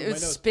 Here I go with It my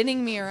was nose.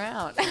 spinning me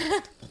around.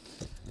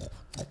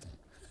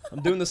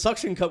 I'm doing the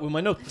suction cup with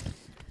my nose.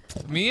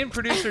 Me and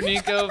producer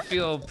Nico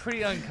feel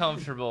pretty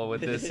uncomfortable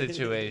with this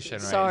situation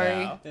right Sorry.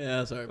 now.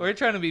 Yeah, sorry. We're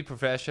trying to be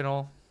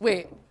professional.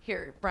 Wait,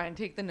 here, Brian,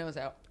 take the nose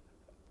out.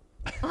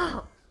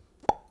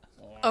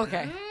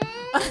 Okay.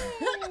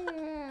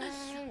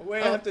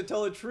 Wait, I have to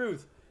tell the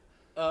truth.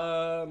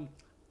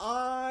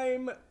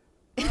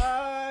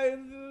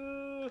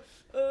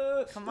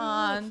 Come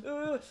on.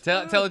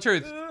 Tell the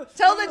truth.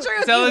 Tell the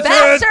truth, Tell you the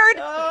bastard!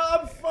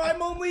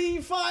 I'm only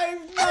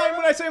 5'9"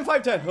 when I say I'm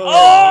 5'10". I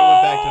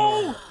went back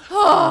to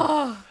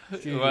normal.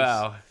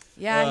 Wow.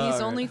 Yeah,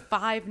 he's only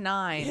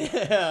 5'9".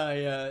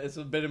 Yeah, it's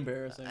a bit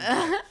embarrassing.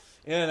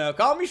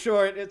 Call me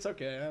short. It's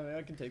okay.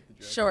 I can take the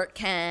joke. Short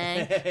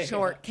king.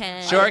 Short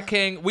king. Short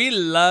king. We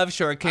love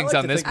short kings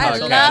on this I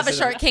podcast. love a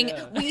short king.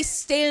 Yeah. We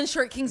stand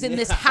short kings in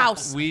this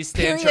house. We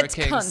stand short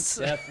kings. Cunts.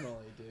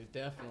 Definitely, dude.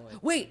 Definitely.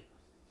 Wait.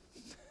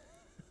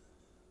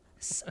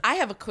 I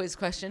have a quiz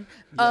question.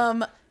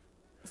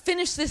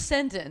 Finish this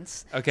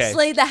sentence. Okay.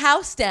 Slay the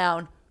house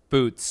down.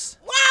 Boots.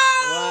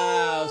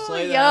 Wow.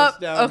 Slay the house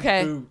down.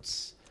 Okay.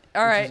 Boots.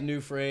 All right. Which is a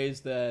new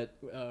phrase that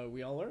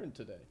we all learned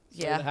today.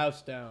 Slay the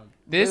house down.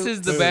 This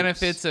is the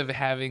benefits of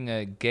having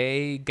a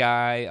gay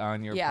guy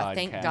on your podcast. Yeah,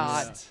 thank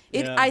God.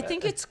 I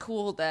think it's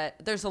cool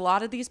that there's a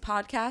lot of these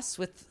podcasts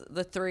with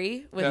the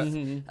three,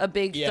 with a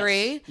big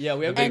three. Yeah,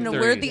 we have and big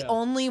three. we're the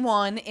only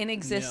one in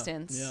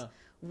existence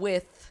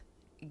with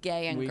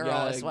gay and girl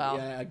as well.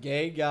 Yeah, a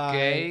gay guy.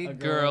 Gay a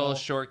girl,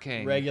 short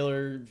king.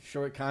 Regular,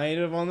 short, kind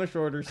of on the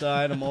shorter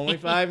side. I'm only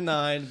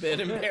 5'9", a bit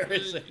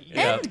embarrassing.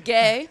 And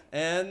gay.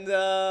 And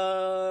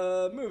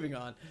moving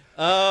on.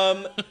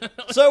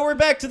 So we're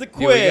back to the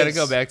quiz. Yeah, we gotta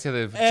go back to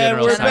the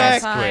general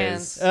science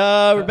quiz.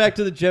 We're back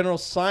to the general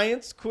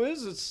science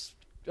quiz. It's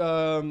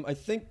I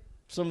think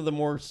some of the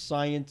more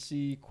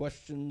science-y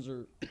questions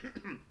are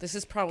This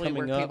is probably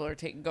where people are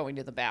going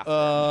to the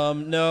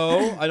bathroom.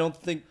 No, I don't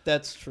think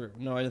that's true.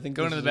 No, I think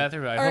going to the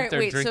bathroom. I All hope right,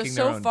 they're drinking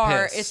so their own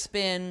far piss. it's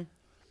been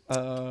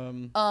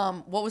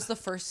what was the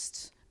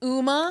first?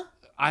 Uma?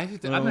 I'm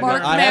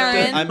Maron.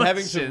 I'm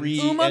having to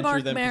re-enter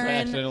Mark them because I Maron.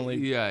 accidentally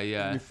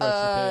refresh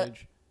the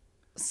page.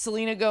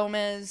 Selena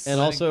Gomez. And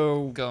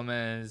also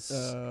Gomez.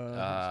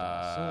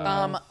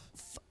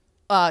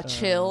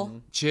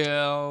 Chill.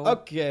 Chill.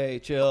 Okay,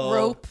 chill.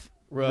 Rope.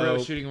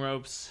 Shooting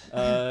ropes.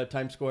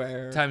 Times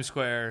Square.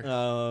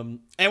 And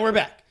we're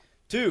back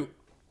to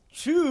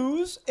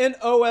choose an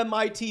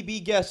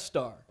OMITB guest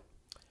star.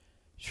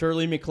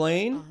 Shirley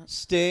MacLaine,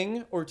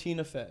 Sting, or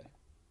Tina Fey?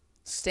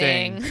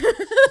 Sting. Sting.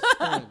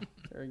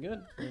 Very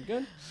good. Very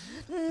good.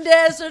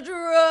 Desert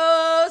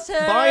Rose.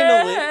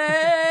 Finally.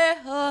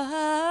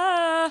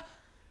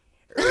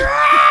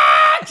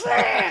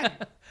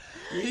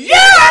 You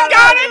are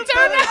gonna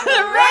turn on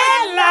the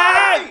red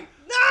light.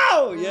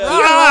 No.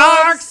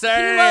 Yeah.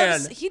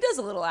 Roxanne. He does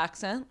a little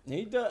accent.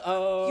 He does.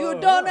 You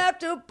don't have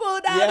to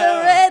put out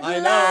a red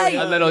light.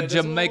 A little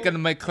Jamaican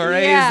me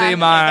crazy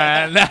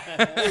man.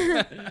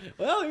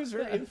 Well, he was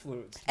very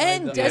influenced.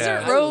 And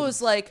Desert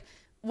Rose, like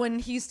when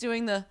he's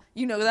doing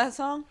that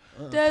song?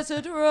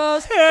 Desert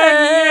Rose.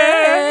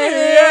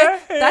 Hey.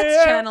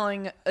 That's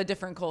channeling a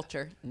different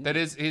culture. That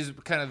is, he's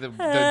kind of the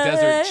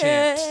desert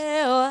chant.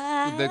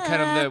 The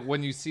kind of the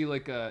when you see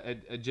like a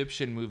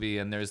Egyptian movie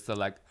and there's the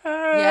like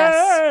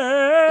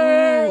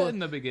yes in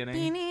the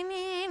beginning.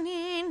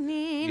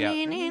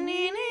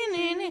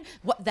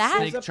 What that?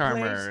 Snake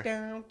Charmer.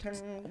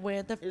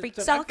 Where the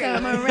freaks all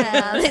come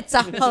around. It's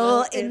a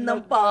hole in the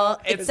wall.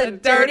 It's a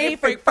dirty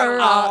freak for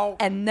all.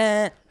 And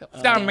then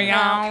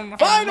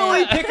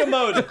finally pick a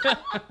motive.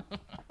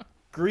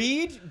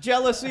 Greed,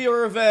 jealousy,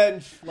 or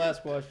revenge?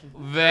 Last question.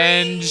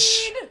 Greed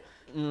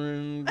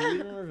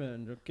or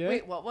revenge, okay.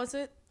 Wait, what was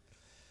it?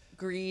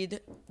 Greed.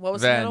 What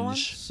was the middle one?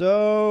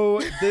 So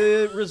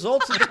the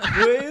results of the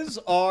quiz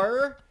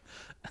are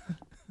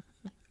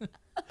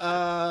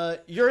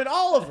you're an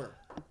Oliver.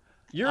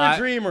 You're a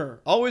dreamer,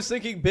 always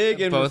thinking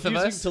big and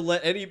refusing to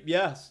let any.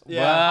 Yes.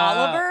 Yeah.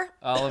 Wow.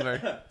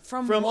 Oliver.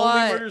 From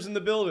Only Murders in the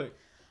Building.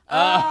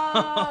 Oh.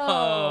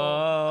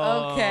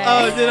 Okay.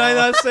 Oh, did I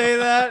not say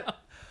that?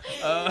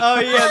 Oh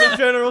yeah, the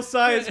general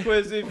science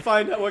quiz. You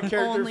find out what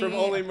character from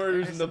Only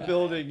Murders in the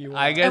Building you are.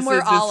 I guess and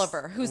we're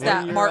Oliver. Who's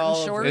that? Martin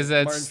Short. Is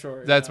that Martin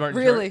Short? That's Martin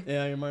really? Short.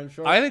 Yeah, you're Martin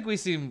Short. I think we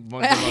seem the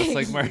most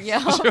like Martin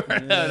Short.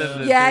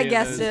 Yeah, I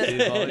guess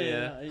it.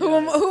 Yeah.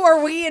 Who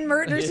are we in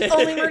Murders?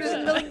 Only Murders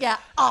in the Building? Yeah,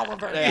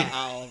 Oliver. Yeah,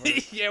 Oliver.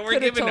 Yeah, we're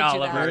giving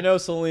Oliver. You're no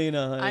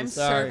Selena. Honey. I'm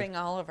serving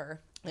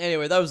Oliver.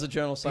 Anyway, that was the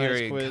general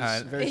science quiz.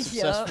 Very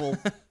successful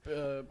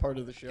part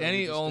of the show.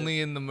 Any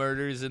Only in the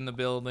Murders in the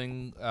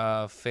Building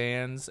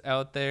fans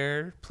out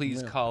there,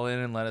 please call in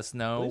and let us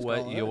know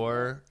what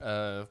your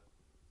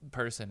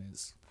person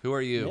is. Who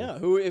are you?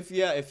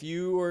 Yeah, if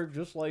you are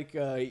just like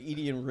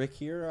Edy and Rick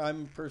here,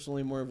 I'm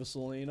personally more of a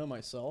Selena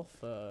myself.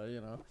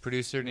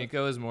 Producer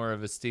Nico is more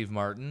of a Steve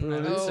Martin.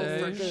 For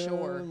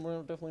sure.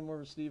 Definitely more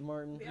of a Steve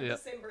Martin. We have the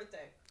same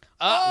birthday.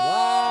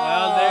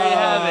 Well, there you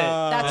have it.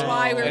 That's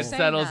why we're it saying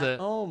settles that. it.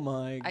 Oh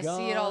my god! I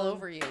see it all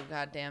over you.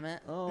 God damn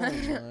it! Oh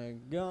my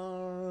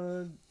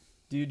god!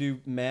 Do you do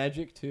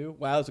magic too?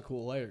 Wow, that's a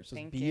cool layer. It says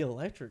Thank be you.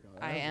 electric.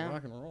 I am.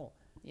 Rock and roll.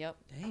 Yep.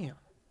 Damn.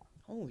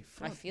 Holy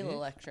fuck! I feel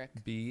electric.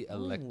 Be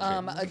electric.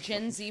 A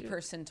Gen Z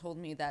person told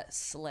me that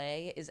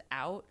Slay is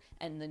out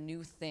and the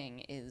new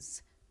thing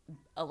is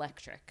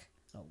electric.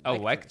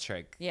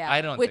 Electric. Yeah,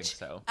 I don't think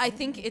so. I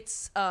think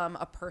it's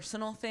a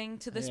personal thing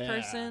to this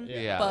person,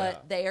 Yeah.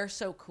 but they are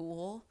so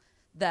cool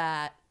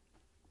that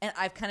and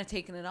I've kind of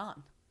taken it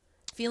on.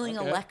 Feeling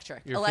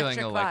electric. You're feeling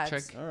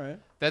electric. Vibes. All right.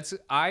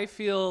 I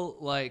feel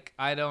like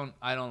I don't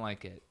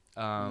like it.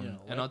 And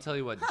I'll tell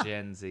you what,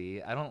 Gen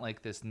Z, I don't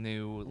like this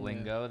new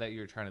lingo that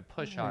you're trying to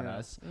push on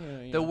us.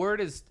 The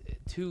word is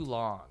too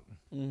long.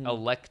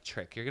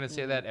 Electric. You're gonna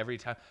say that every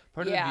time.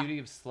 Part of the beauty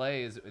of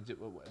slay is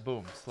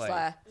boom,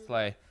 slay.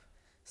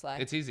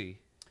 It's easy.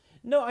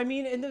 No, I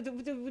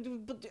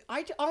mean, but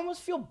I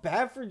almost feel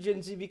bad for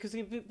Gen Z because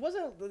it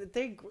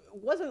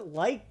wasn't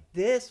like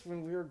this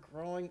when we were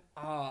growing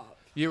up.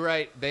 You're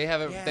right. They have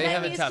a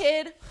tough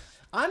kid.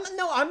 I'm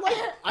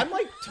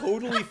like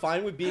totally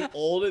fine with being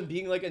old and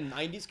being like a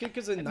 90s kid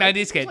because the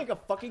 90s kid was like a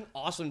fucking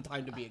awesome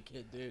time to be a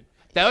kid, dude.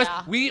 That was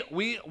we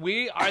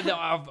are the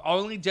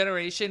only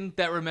generation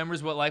that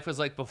remembers what life was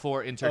like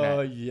before internet.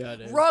 Oh yeah,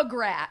 dude.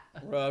 Rugrats.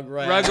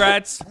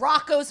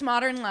 Rocco's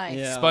Modern Life.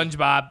 Yeah.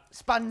 SpongeBob.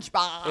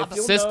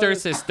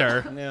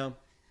 Sister. Yeah.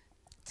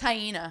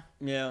 Taina.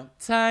 Yeah.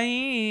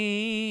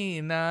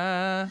 Taina.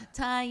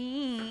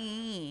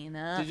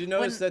 Did you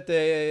notice that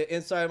the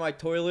inside of my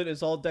toilet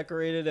is all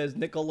decorated as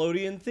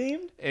Nickelodeon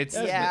themed? It's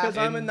because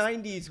I'm a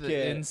 90s kid.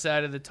 The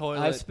inside of the toilet.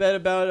 I spent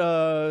about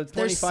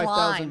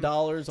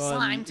 $25,000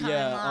 on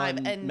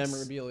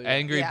memorabilia.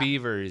 Angry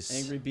Beavers.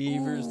 Angry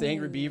Beavers. Ooh. The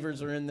Angry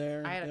Beavers are in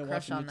there. I had a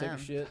crush on them. Take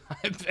a shit.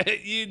 I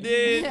bet you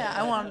did. Yeah,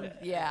 I want.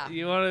 Yeah.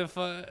 You want to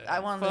fuck? I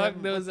want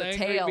fuck those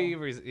Angry tail.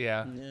 Beavers.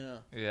 Yeah.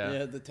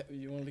 Yeah.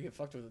 You wanted to get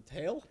fucked with a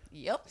tail?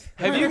 Yep.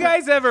 Have you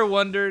guys ever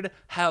wondered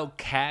how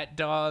cat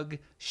dog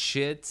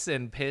shits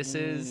and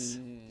pisses?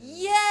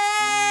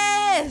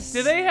 Yes.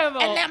 Do they have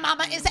And their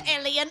mama is an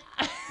alien.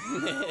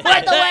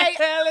 What the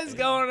hell is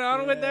going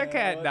on with their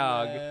cat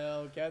dog?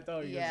 Cat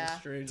dog is a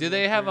strange. Do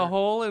they have a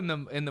hole in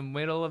the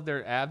middle of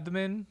their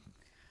abdomen?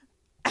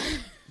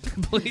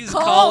 Please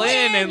call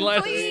in and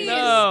let us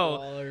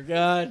know.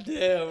 God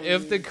damn.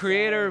 If the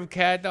creator of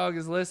Cat Dog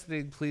is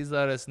listening, please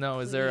let us know.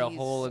 Is there a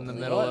hole in the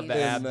middle of the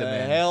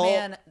abdomen?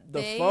 Man,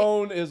 the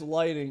phone is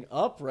lighting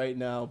up right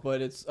now,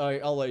 but it's.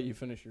 I'll let you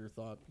finish your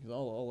thought because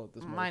I'll let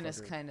this. Mine is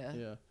kind of.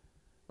 Yeah.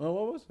 Well,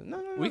 what was it?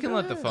 No. We can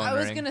let the phone ring. I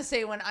was gonna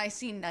say when I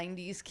see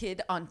 90s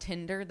kid on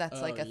Tinder,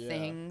 that's like a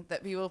thing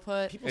that people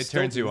put. It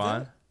turns you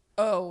on.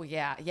 Oh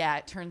yeah,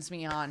 it turns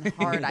me on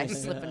hard. I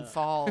slip and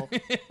fall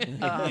in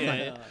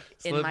my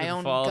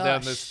own fall gush.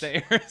 down the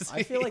stairs.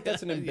 I feel like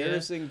that's an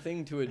embarrassing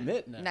thing to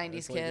admit now.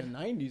 90s kid.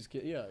 Like a 90s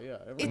kid, yeah.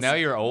 Now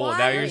you're old.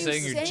 Now you're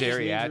saying you're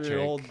geriatric.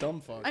 You're old dumb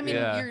fuck. I mean,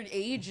 your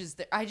age is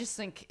there. I just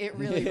think it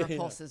really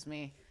repulses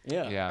me.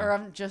 Yeah. Or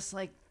I'm just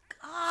like,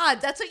 God,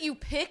 that's what you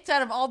picked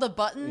out of all the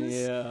buttons.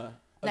 Yeah.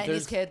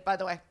 90s kid, by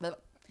the way.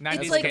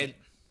 90s kid.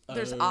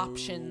 There's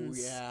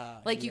options. Yeah.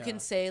 Like you can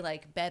say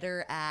like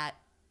better at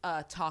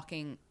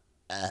talking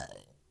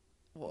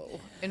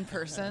in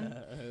person.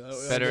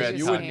 Better at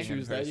you talking wouldn't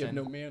choose in that. You have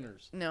person. no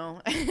manners.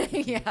 No.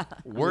 Yeah.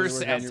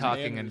 Worse at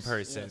talking in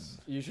person. Yes.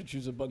 You should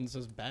choose a button that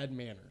says bad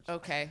manners.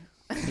 Okay.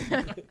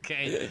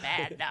 Okay.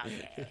 Bad dog.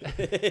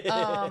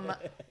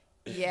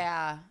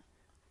 Yeah.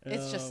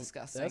 It's just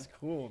disgusting. That's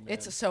cool, man.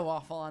 It's so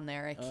awful on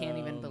there. I can't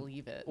even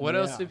believe it. What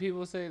else do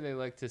people say? They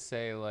like to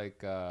say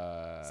like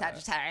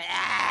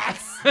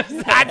Sagittarius.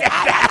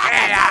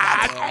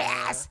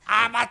 Sagittarius.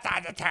 I'm a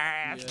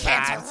Sagittarius.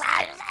 Cancer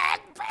rising,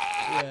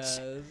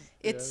 bitch.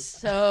 It's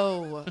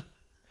so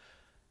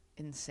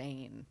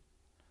insane.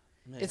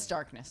 Man. It's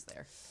darkness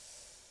there.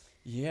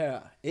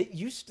 Yeah, it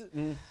used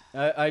to.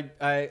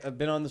 I've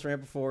been on this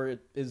rant before. It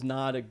is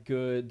not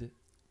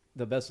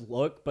the best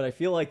look, but I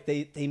feel like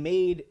they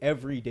made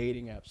every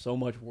dating app so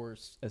much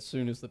worse as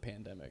soon as the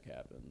pandemic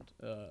happened.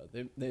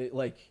 They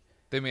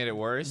made it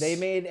worse. They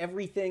made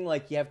everything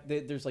like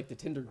there's like the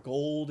Tinder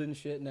Gold and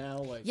shit now.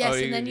 Like yes,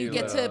 and then you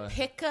get to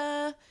pick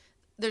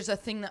there's a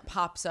thing that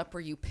pops up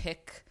where you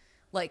pick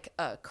like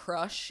a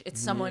crush. It's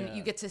someone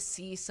you get to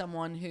see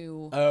someone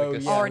who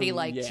already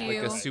liked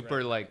you. Like a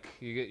super like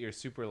you get your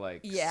super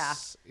likes. Yeah.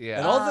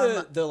 And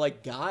all the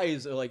like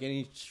guys or like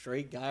any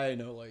straight guy I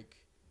know like.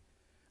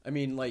 I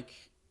mean, like,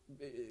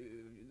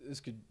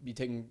 this could be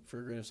taken for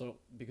a grain of salt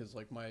because,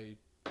 like,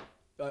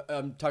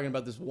 I'm talking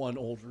about this one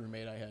old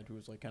roommate I had who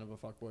was, like, kind of a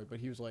fuckboy, but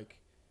he was,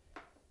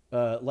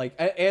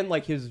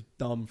 and his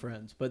dumb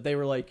friends, but they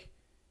were, like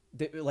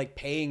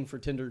paying for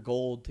Tinder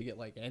Gold to get,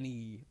 like,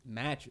 any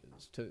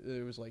matches.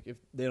 It was, like, if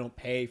they don't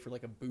pay for,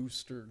 like, a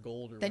boost or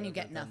gold or then whatever, you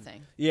get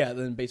nothing. Yeah,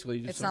 then basically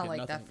you just it's not get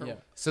like nothing. that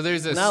for... So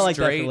there's a not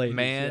straight like ladies,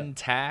 man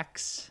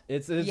tax?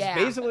 It's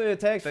basically a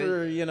tax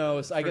for,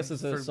 I guess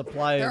it's a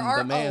supply and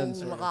demand.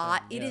 There are a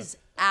lot. It is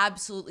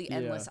absolutely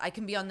endless. I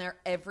can be on there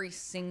every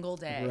single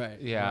day.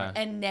 Right. Yeah.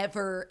 And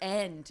never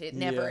end. It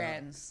never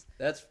ends.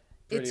 That's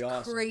pretty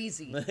awesome.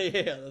 Crazy.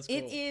 Yeah, that's cool.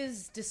 It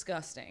is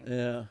disgusting.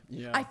 Yeah.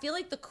 I feel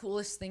like the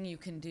coolest thing you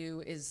can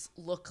do is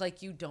look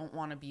like you don't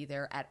want to be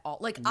there at all.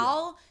 Like,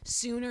 I'll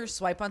sooner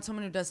swipe on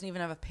someone who doesn't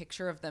even have a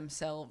picture of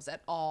themselves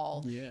at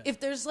all. Yeah. If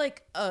there's,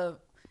 like, a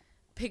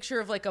picture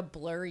of, like, a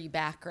blurry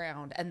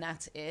background and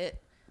that's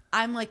it,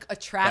 I'm, like,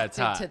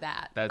 attracted to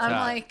that. That's I'm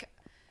hot. like...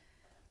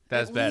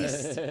 That's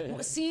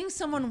better. Seeing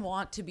someone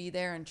want to be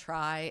there and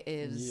try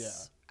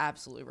is...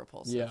 absolutely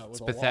repulsive. Yeah,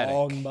 with pathetic. A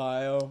long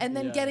bio. And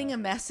then getting a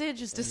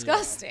message is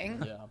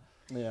disgusting.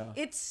 Yeah.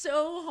 It's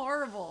so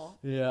horrible.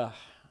 Yeah.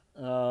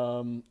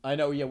 I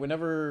know. Yeah.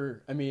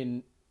 Whenever, I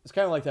mean, it's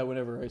kind of like that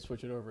whenever I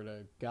switch it over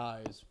to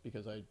guys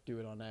because I do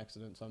it on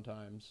accident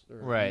sometimes,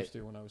 or I used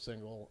to when I was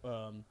single.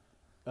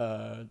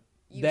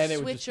 You then it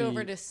would switch just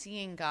over be, to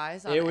seeing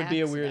guys on it would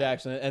accident. be a weird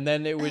accident, and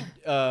then it would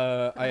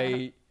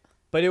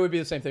but it would be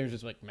the same thing. It was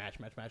just like match,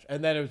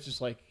 and then it was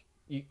just like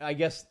I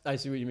guess I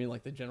see what you mean,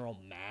 like the general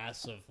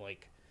mass of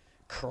like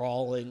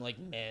crawling like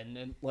men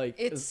and like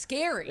it's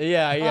scary.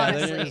 Yeah.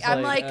 Honestly,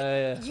 I'm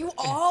like you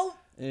all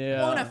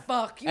want to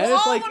fuck. You and all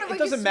it's like want to. it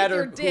doesn't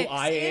matter who dicks.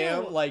 I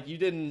am. Ew. Like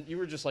you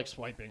were just like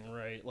swiping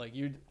right. Like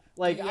you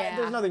like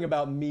there's nothing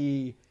about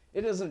me.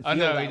 It doesn't feel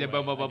that way,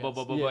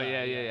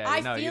 yeah.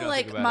 I feel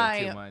like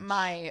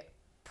my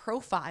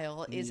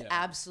profile is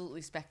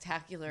absolutely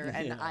spectacular,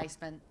 and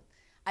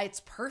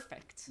it's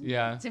perfect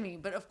to me.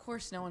 But of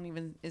course, no one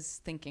even is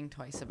thinking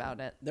twice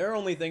about it. They're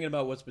only thinking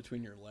about what's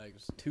between your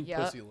legs. Two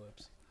pussy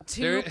lips.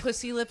 Two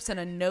pussy lips and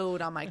a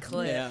node on my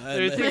clit.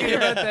 They're thinking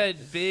about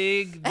that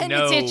big and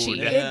node. it's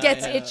itchy. It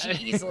gets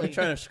itchy easily. They're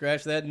trying to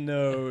scratch that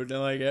node.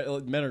 Like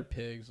men are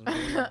pigs.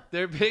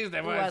 They're pigs.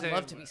 I'd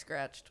love to be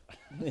scratched.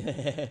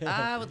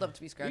 I would love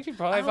to be scratched. You could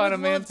probably find a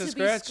man to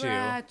scratch you.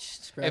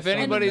 If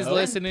anybody's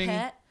listening,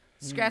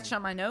 scratched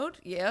on my node.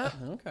 Yeah.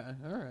 Okay.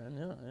 All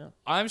right. Yeah.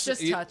 I'm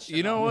just touched.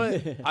 You know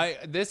what?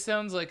 This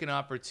sounds like an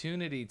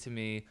opportunity to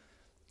me.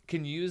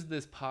 Can use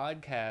this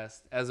podcast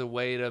as a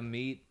way to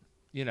meet,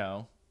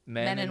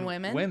 men and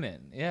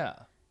women. Yeah.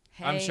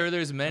 Hey. I'm sure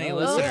there's many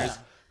listeners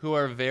who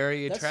are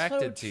very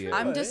attracted to you.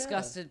 I'm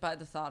disgusted by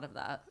the thought of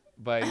that.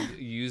 By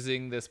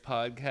using this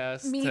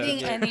podcast,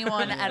 meeting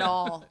anyone at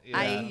all.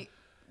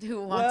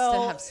 Who wants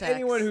to have sex.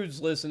 Anyone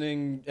who's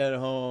listening at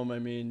home, I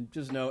mean,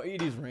 just know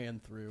Edy's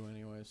ran through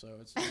anyway, so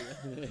it's...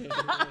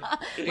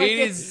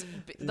 Edy's...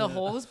 The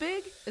hole is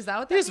big? Is that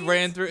what that means?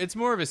 Ran through. It's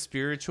more of a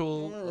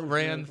spiritual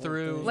ran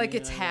through. Like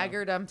it's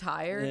haggard, I'm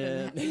tired,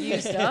 and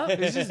used up?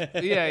 It's just,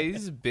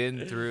 he's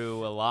been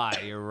through a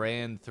lot. You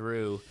ran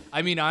through.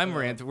 I mean, I'm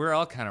ran through. We're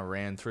all kind of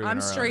ran through. I'm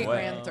straight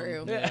ran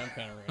through. Yeah, I'm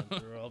kind of ran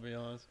through, I'll be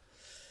honest.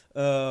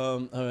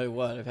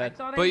 What? I've had...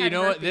 But you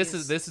know what? This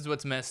is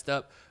what's messed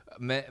up.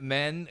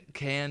 Men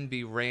can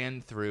be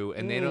ran through,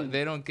 and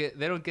they don't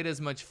get as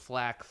much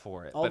flack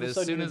for it. But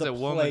as soon as a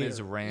woman is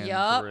ran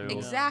through,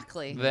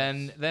 exactly,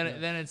 then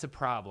it's a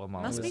problem.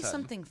 Must be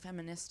something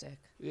feministic.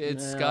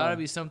 It's got to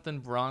be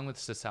something wrong with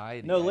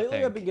society. No,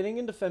 lately I've been getting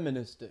into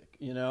feministic.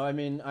 I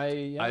mean,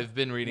 I've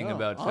been reading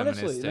about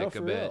feministic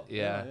a bit.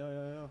 Yeah.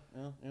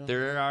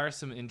 There are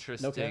some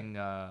interesting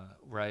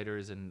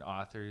writers and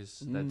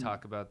authors that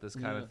talk about this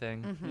kind of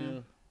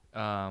thing.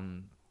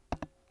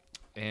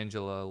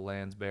 Angela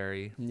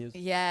Lansbury.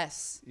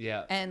 Yes.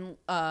 Yeah. And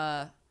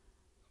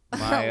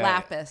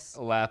Lapis.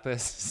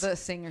 The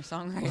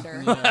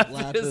singer-songwriter.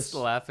 Lapis.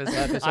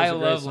 I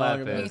love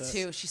Lapis.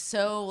 Me too. She's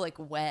so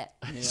wet.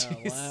 Yeah,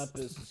 Lapis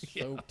is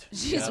soaked.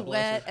 She's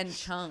wet and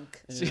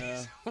chunk.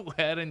 She's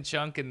wet and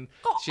chunk, and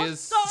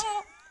she's...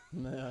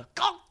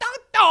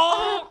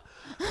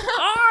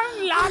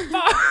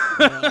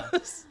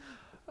 Lapis.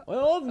 What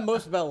I love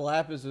most about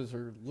Lapis is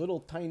her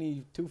little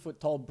tiny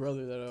 2-foot tall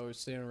brother that always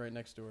standing right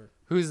next to her.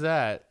 Who's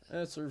that?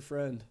 That's her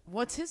friend.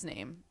 What's his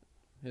name?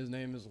 His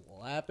name is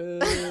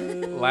Lapis.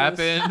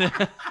 Lapin.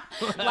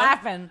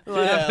 Lapin.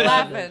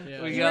 Lapin.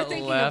 Yeah. You were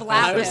thinking of Lapis.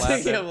 I was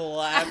thinking of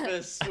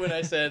Lapis when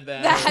I said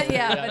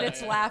that. But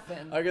it's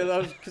Lapin.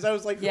 Because I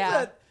was like, who's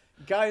that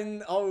guy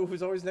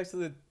who's always next to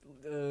the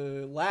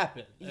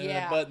Lapin?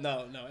 But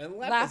no. And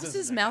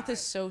Lapis's mouth is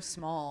so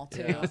small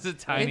too. It's a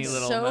tiny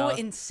little mouth. It's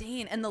so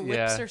insane, and the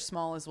lips are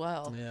small as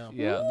well.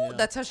 Yeah. Ooh,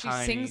 that's how she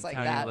sings like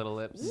tiny that. Little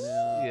lips.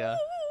 Yeah.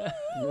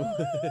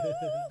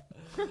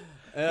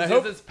 And I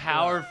hope this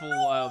powerful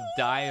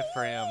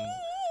diaphragm,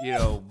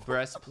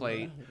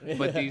 breastplate,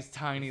 but these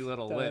tiny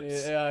little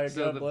lips. Yeah,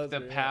 so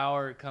the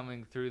power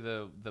coming through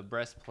the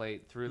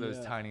breastplate through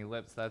those tiny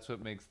lips, that's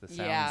what makes the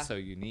sound so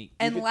unique.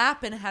 And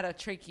Lapin had a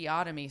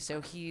tracheotomy, so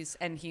he's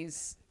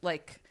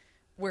like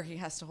where he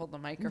has to hold the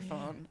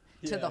microphone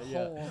to the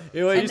hole. He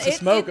used to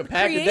smoke a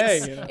pack a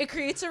day. It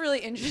creates a really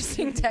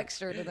interesting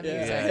texture to the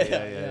music.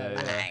 Yeah.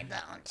 Why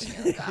don't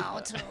you go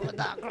to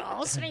the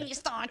grocery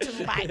store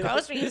to buy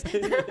groceries?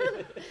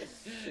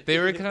 They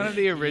were kind of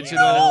the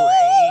original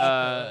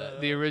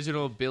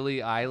Billie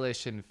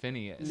Eilish and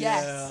Phineas.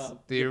 Yes.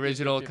 The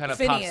original kind of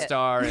pop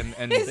star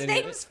and his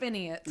name's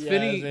Phineas.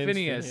 Phineas. No,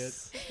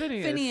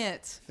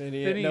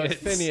 it's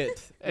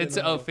Phineas. It's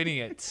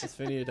Phineas. It's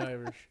Phineas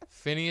Irish.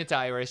 Phineas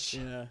Irish.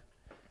 Yeah.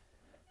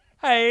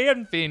 Hey,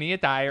 I'm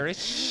Phineas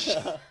Irish.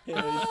 You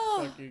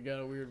got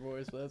a weird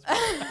voice, but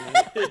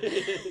that's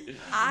pretty.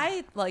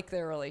 I like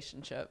their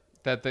relationship.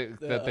 That they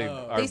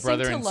are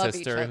brother and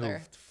sister who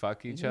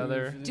fuck each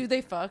other. Do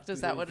they fuck? Does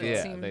that what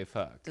it seems? Yeah, they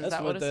fuck.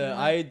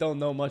 I don't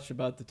know much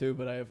about the two,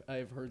 but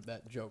I've heard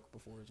that joke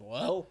before as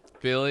well.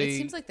 Billy, it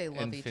seems like they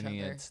love each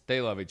other. They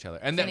love each other,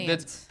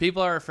 and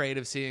people are afraid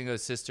of seeing a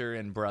sister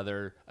and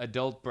brother,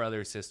 adult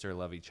brother sister,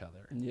 love each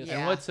other. Yes.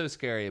 And what's so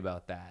scary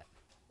about that?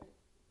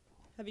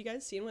 Have you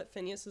guys seen what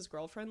Phineas's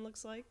girlfriend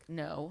looks like?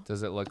 No.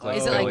 Does it look like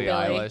Is it like Billie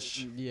Billie?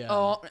 Eilish? Yeah.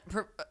 Oh,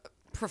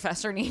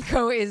 Professor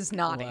Nico is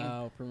nodding.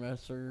 Wow,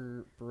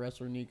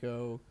 Professor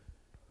Nico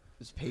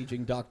is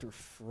paging Dr.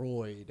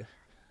 Freud.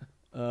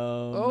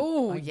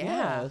 Oh, I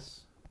yeah. guess.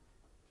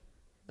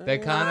 They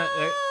kind of.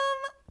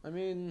 I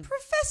mean,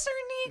 Professor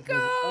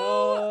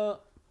Nico.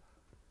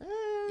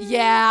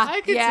 Yeah,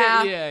 I could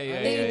yeah, say,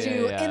 yeah, they yeah,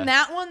 do. yeah. In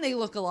that one, they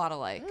look a lot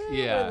alike.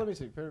 Yeah. Wait, let me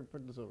see.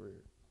 Put this over here.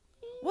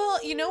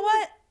 Well, you know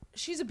what?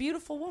 She's a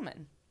beautiful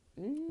woman.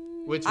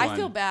 Which one? I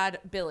feel bad,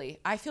 Billy.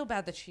 I feel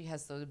bad that she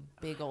has those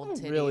big old titties.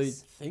 I don't really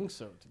think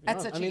so. To be At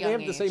honest. such I a mean, young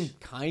they have the same age.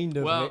 kind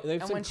of. Well, they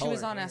have And same when she was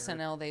color on hair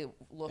SNL, they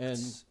looked and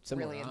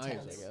similar really eyes,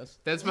 intense. I guess.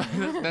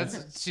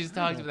 That's she's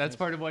talked. That's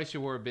part of why she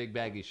wore big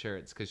baggy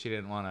shirts because she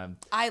didn't want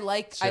to. I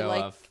like,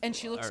 off and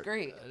she looks her-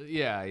 great.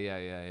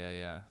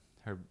 Yeah.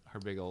 Her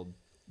big old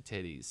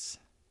titties.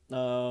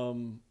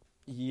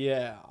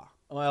 Yeah.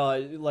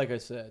 Well, like I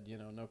said,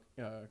 no.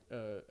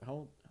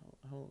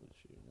 How old is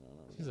she?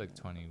 She's like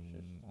 20,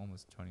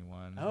 almost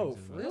 21. Oh,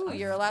 She's for about- real? Ooh,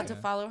 you're allowed to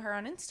follow her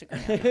on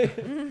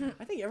Instagram.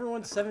 I think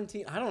everyone's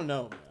 17. I don't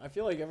know. I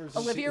feel like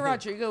Olivia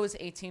Rodrigo was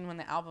 18 when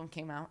the album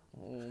came out.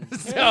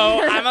 So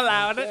I'm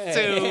allowed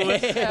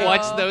to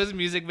watch those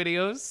music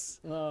videos.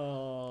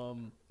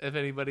 If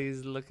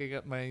anybody's looking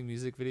at my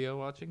music video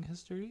watching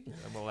history,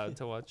 I'm allowed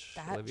to watch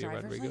That Olivia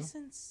driver's Rodrigo.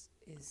 license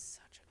is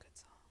such a good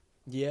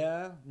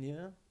song.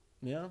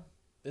 Yeah.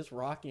 It's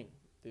rocking.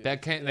 Dude.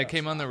 That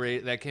came on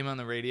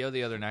the radio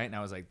the other night, and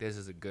I was like, "This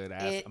is a good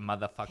ass It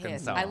motherfucking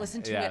is. song." I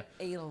listened to it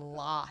a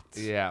lot.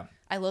 Yeah,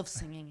 I love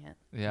singing it.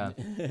 yeah.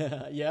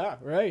 Yeah.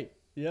 Right.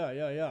 Yeah.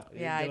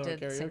 Yeah, I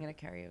did sing it at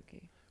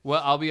karaoke. Well,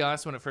 I'll be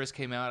honest. When it first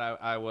came out,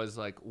 I was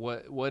like,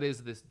 "What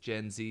is this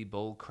Gen Z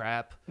bull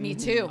crap?" Me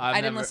too. I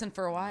didn't never- listen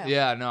for a while.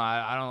 Yeah, no,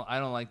 I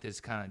don't like this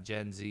kind of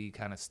Gen Z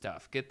kind of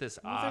stuff. Get this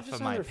off They're just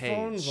of my on their page.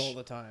 phones all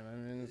the time. I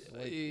mean, it's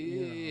like,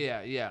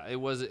 Yeah. It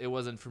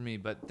wasn't for me.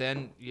 But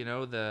then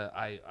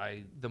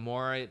the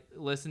more I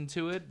listened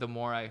to it, the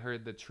more I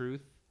heard the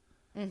truth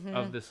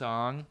of the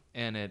song,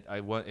 and it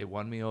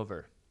won me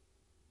over.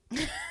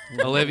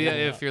 Olivia,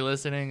 if you're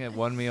listening, it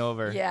won me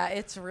over. Yeah,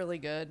 it's really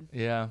good.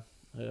 Yeah.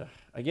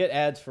 I get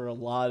ads for a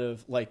lot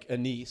of like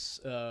Anise,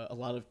 a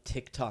lot of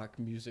TikTok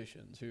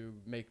musicians who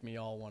make me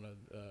all want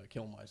to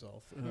kill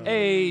myself.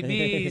 A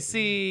B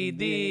C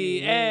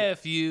D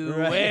F U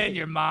and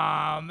your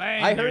mom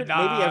and I your heard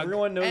dog. maybe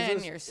everyone knows And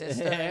this. your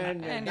sister.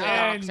 and And your your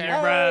dog. boxer.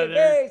 your brother.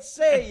 Hey,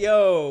 say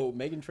yo,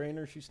 Megan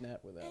Trainor, she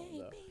snapped with that one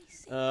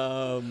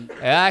though.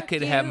 I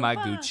could have my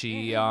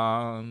Gucci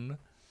on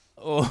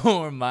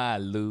or my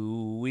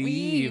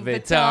Louis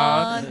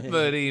Vuitton,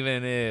 but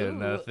even if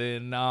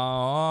nothing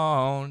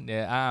on,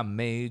 yeah, I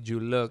made you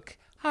look.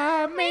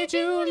 I made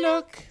you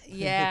look.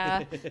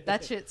 Yeah,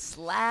 that shit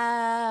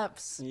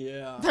slaps.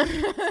 Yeah.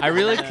 I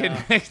really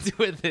connect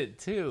with it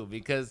too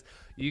because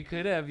you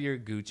could have your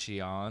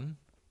Gucci on.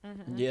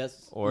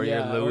 Yes. Or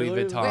your Louis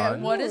Vuitton.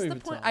 Wait, what is Louis the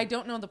point? Vuitton. I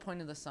don't know the point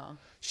of the song.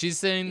 She's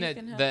saying You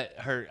can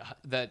have-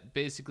 that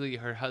basically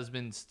her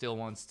husband still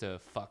wants to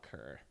fuck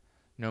her,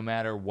 no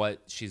matter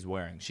what she's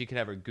wearing. She could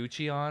have her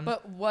Gucci on.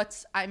 But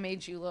what's I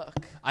made you look?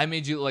 I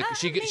made you like I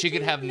she made could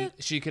you have look.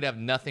 she could have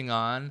nothing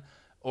on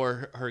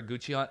or her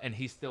Gucci on, and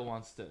he still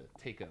wants to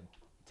take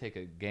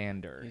a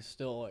gander. He's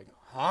still like,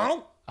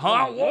 huh?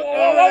 Huh? Look Whoa, over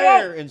whoa, whoa,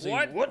 there whoa. and see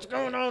What? what's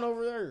going on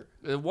over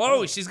there.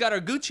 Whoa, she's got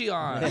her Gucci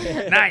on.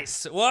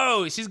 Nice.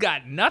 Whoa, she's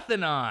got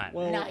nothing on.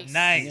 Well, Nice.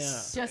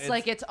 Nice. Just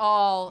like it's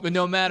all. But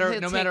no matter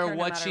He'll take what her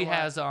no she matter what.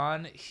 has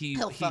on,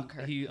 he'll fuck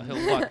her. He'll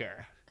fuck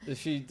her. Does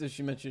she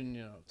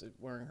mention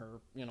wearing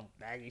her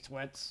baggy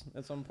sweats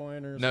at some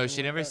point or? No, something she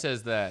like never that?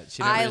 says that.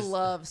 She I never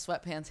love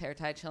sweatpants, hair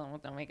tied, chilling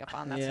with no makeup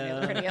on. That's Yeah.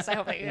 the prettiest. I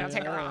hope that you don't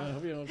take it I wrong.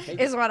 hope you don't take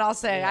Is it. what I'll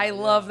say. Yeah, I yeah.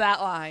 love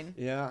that line,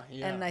 Yeah.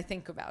 and I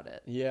think about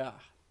it. Yeah.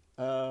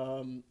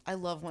 I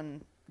love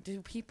when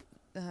people,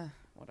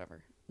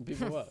 whatever.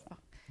 People what?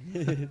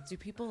 Do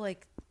people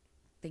like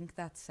think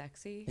that's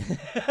sexy?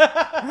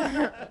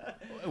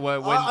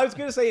 When, I was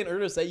gonna say in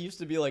earnest that used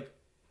to be like,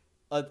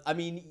 I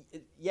mean,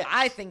 yeah.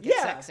 I think it's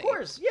yeah, sexy. of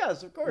course,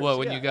 yes, of course. well,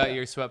 when yeah, you got yeah.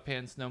 your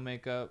sweatpants, no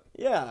makeup.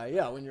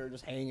 Yeah, when you're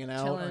just hanging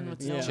out, Chilling on-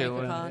 with yeah, no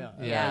Chilling. makeup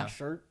on. Yeah. Big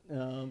shirt,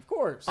 of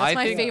course. That's I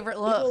my think- favorite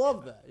People look.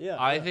 love that. Yeah,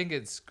 I yeah. think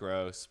it's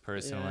gross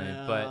personally,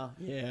 Yeah, but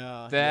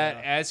yeah,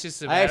 that's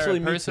just a I matter actually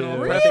of me personal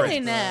too. preference. Really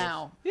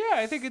now? Yeah,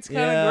 I think it's kind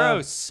of Yeah.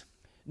 gross.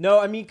 No,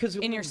 I mean, because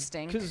In your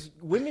stink. Because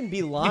women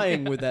be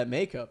lying with that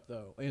makeup,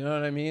 though. You know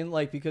what I mean?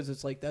 Like, because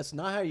it's like that's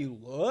not how you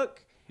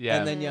look. Yeah.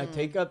 And then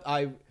take up.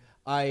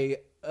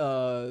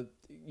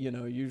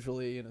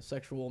 Usually in a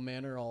sexual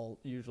manner, I'll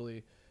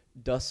usually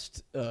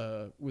dust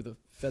with a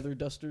feather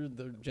duster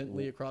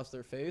gently across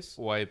their face.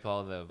 Wipe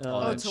all the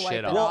Oh, that to wipe shit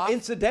it off. Well, off?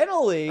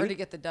 incidentally, Or to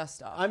get the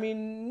dust off? I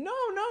mean, no,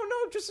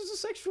 just as a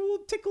sexual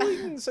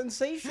tickling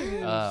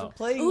sensation. Oh.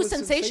 Playing Ooh, with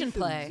sensation sensations.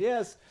 play.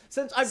 Yes,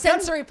 since I've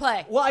Sensory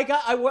play. Well, I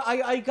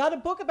got a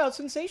book about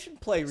sensation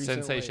play recently.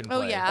 Sensation Oh,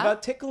 play. yeah?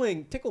 About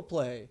tickle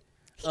play.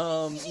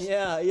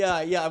 Yeah.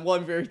 Well,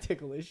 I'm very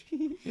ticklish,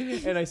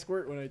 and I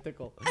squirt when I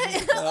tickle.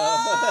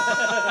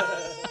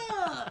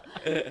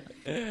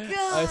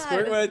 I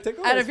squirt when I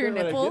tickle. Out of your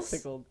nipples?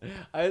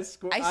 I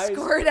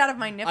squirt out of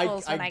my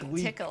nipples when I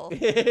tickle.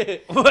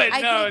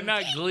 What? No,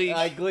 not gleek.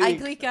 I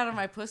gleek out of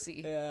my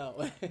pussy. Yeah.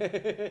 Nice.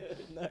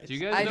 Do you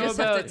guys I know just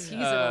about, have to tease it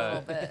a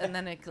little bit, and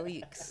then it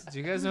gleeks. Do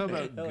you guys know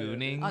about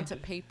gooning? Onto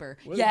paper.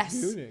 What yes.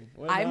 is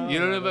gooning? You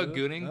don't know about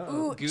gooning?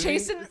 Ooh, Gooning?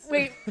 Jason,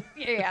 wait.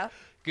 Yeah.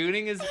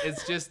 Gooning is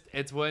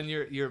it's when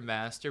you're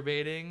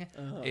masturbating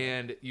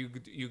and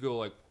you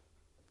go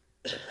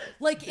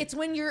like it's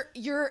when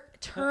you're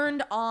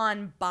turned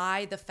on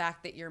by the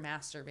fact that you're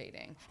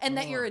masturbating and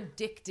that you're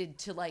addicted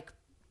to like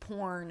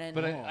porn and.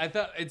 But I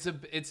thought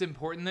it's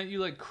important that you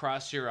like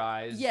cross your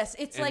eyes. Yes,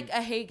 it's like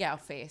a Hagao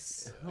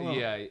face.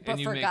 Yeah, but and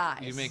you for make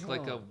guys. you make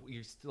like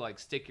you like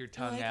stick your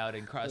tongue out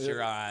and cross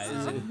your eyes.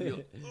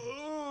 And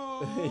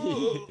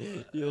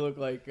you look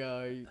like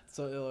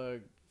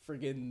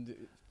friggin'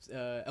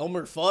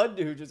 Elmer Fudd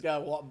who just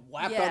got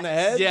whacked on the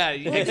head. Yeah,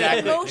 well,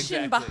 exactly. The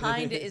emotion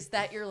behind it is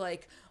that you're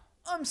like,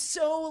 I'm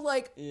so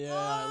like,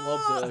 I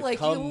love the like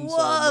you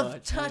love so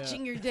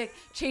touching your dick.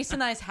 Chase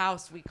and I's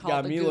house we call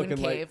it the Goon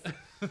Cave.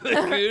 The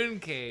Goon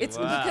Cave. It's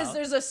because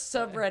there's a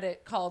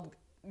subreddit called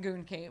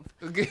Goon Cave.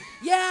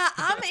 Yeah,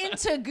 I'm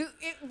into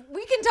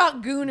we can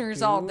talk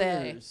gooners all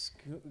day.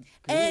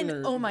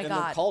 And oh my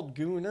god, they're called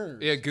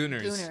gooners. Yeah,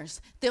 gooners.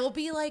 Gooners. There'll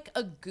be like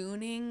a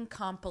gooning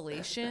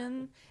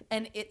compilation,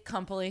 and it's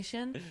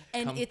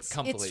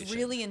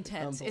really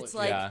intense. It's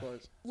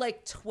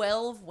like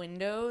 12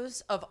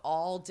 windows of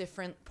all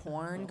different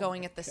porn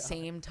going at the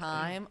same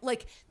time.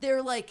 Like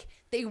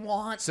they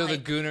want. So the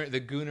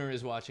gooner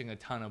is watching a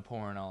ton of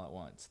porn all at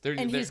once.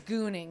 He's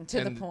gooning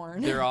to the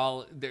porn. They're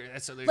like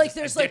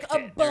there's addicted. like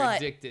a butt. They're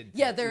addicted.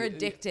 Yeah, they're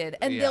addicted,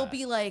 and they'll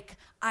be like,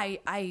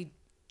 I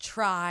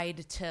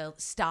tried to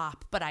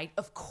stop, but I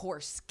of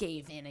course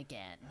gave in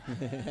again.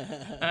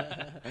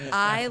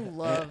 I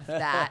love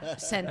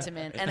that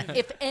sentiment, and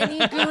if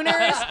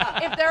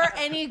there are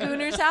any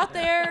gooners out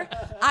there,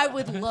 I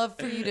would love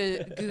for you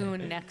to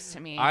goon next to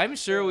me. I'm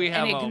sure we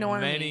have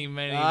many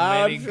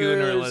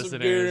gooner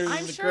listeners.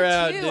 I'm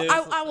sure too.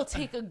 I will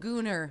take a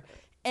gooner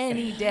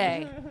any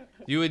day.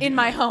 In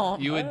my home.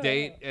 You would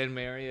date and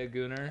marry a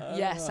gooner?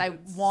 Yes, I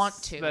want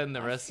to. Spend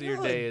the rest of your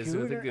days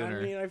with a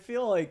gooner. I mean, I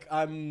feel like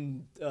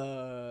I'm...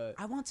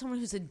 I want someone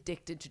who's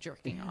addicted to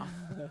jerking off.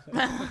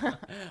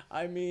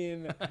 I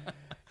mean,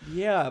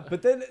 yeah,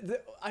 but then,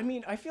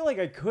 I feel like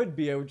I could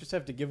be. I would just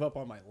have to give up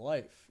on my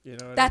life. You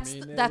know what I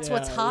mean? That's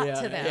what's hot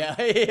to them.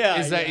 Yeah.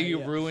 Is that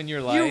you ruin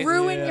your life? You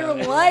ruin your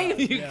life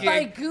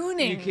by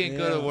gooning. You can't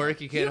go to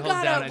work. You can't hold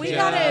down a job. We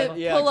gotta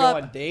pull up.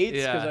 Go on dates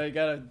because I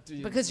gotta.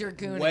 Because you're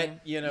gooning.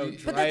 Wet,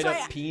 dried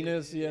up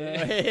penis.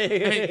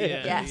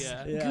 Yes.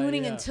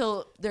 Gooning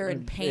until they're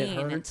in pain,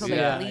 until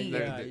they bleed.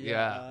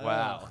 Yeah.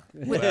 Wow.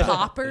 With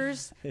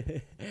poppers.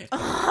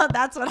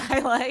 That's what I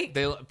like.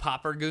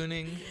 Popper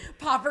gooning.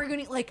 Popper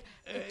gooning, like.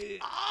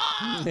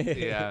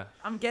 Yeah.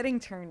 I'm getting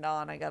turned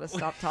on. I gotta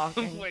stop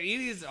talking.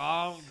 Edie's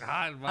all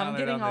hot I'm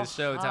getting on this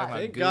show talking about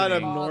Thank gooning. God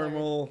I'm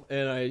normal,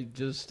 and I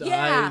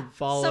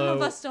follow. Some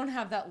of us don't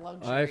have that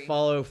luxury. I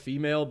follow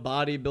female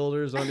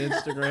bodybuilders on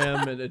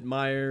Instagram and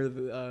admire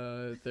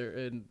follow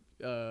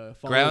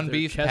ground their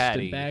beef chest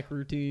patty and back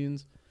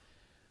routines.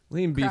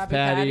 Lean beef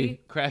patty.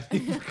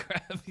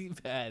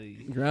 Krabby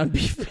Patty. Ground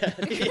beef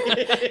patty.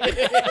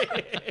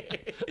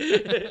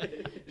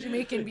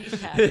 Jamaican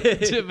beef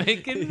patty.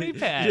 Jamaican beef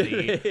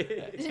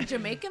patty.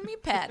 Jamaican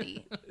beef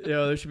patty.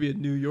 There should be a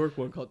New York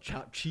one called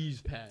chopped cheese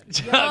patty.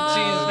 Chopped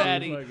cheese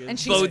patty. And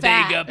she's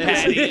bodega fat.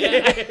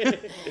 patty.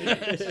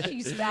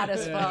 She's fat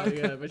as fuck.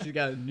 Yeah, but she's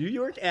got a New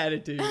York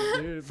attitude.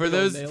 Dude. For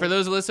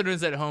those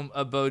listeners at home,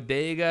 a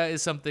bodega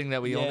is something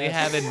that we only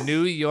have in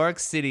New York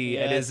City.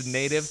 It is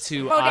native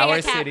to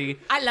our city.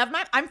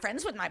 I'm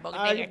friends with my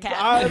bodega cat.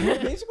 I'm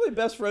basically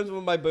best friends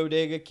with my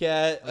bodega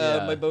cat.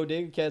 My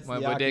bodega cat's my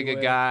the bodega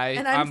Akiway. guy.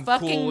 And I'm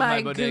fucking cool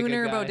my bodega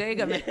gooner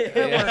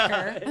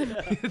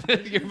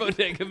worker. Your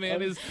bodega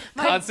man is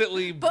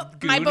constantly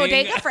gooning. My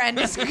bodega friend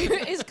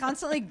is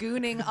constantly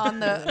gooning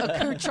on the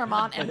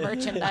accoutrement and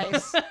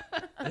merchandise.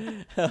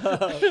 My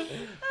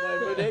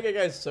bodega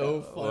guy's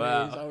so funny.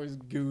 Wow. He's always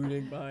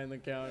gooning behind the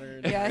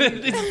counter. Yeah,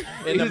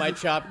 into my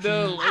chopped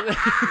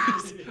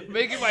cheese.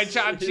 Making my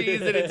chopped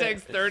cheese and it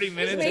takes 30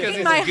 minutes because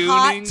making it's my gooning.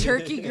 hot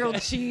turkey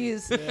grilled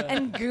cheese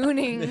and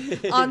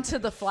gooning onto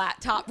the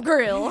flat top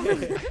grill.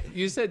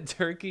 You said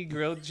turkey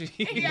grilled cheese.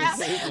 Yeah.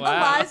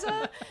 Wow.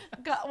 Eliza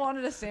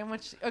wanted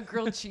a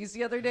grilled cheese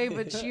the other day,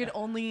 but she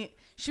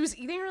was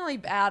eating really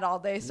bad all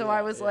day. So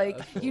I was like,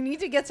 you need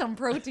to get some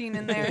protein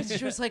in there. So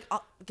she was like,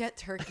 I'll get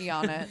turkey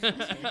on it.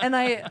 And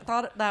I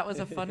thought that was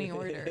a funny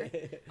order.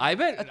 I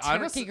bet a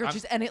turkey grilled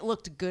cheese, and it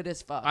looked good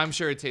as fuck. I'm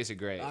sure it tasted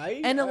great.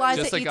 And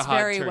Eliza just like eats a hot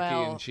very turkey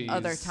well and cheese,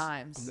 other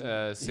times.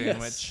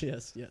 Sandwich.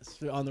 Yes.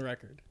 On the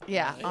record.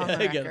 Yeah, on the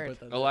record.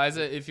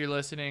 Eliza, if you're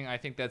listening, I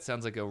think that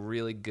sounds like a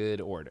really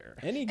good order.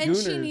 And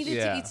she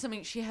needed to eat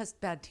something. She has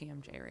bad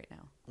TMJ right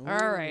now.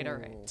 All right.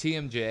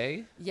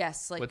 TMJ?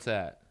 Yes. What's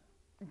that?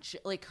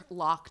 like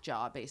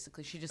lockjaw,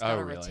 basically. She just got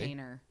a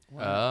retainer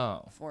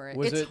for it.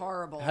 It's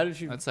horrible. How did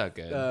she? That's not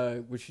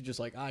good. Was she just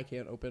like, I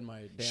can't open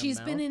my damn She's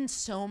mouth? been in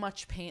so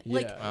much pain. Yeah.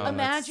 Like, Oh,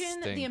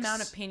 imagine the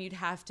amount of pain you'd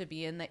have to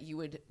be in that you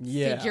would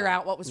Yeah. figure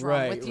out what was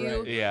wrong with you.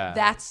 Right. Yeah.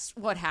 That's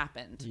what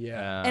happened.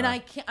 Yeah. And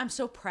I'm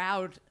so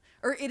proud,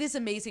 or it is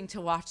amazing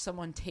to watch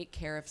someone take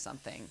care of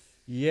something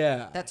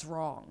that's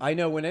wrong. I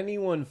know when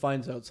anyone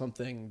finds out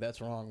something that's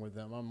wrong with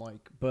them, I'm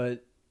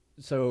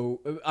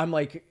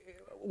like,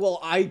 well,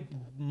 I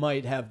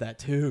might have that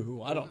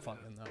too. I don't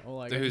fucking know.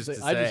 Like, I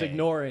just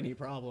ignore any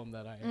problem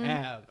that I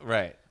have.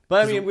 Right.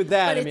 But I mean, with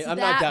that, But I mean, it's I'm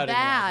that not doubting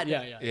bad.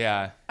 that.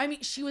 Yeah. I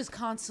mean, she was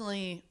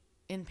constantly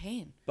in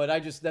pain. But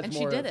that's And she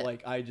more did of it.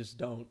 like, I just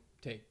don't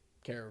take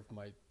care of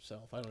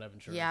myself. I don't have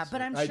insurance. Yeah,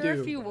 but I'm I sure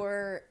do, if you but-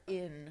 were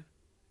in...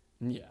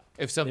 Yeah.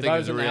 If something I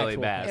is was an really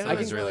actual bad, If it I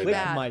was can really click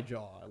bad. my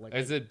jaw. Like,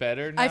 is it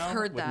better now? I've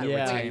heard with that. the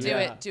Yeah,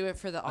 retainer? Do it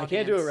for the I audience.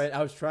 can't do it right.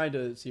 I was trying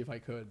to see if I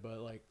could, but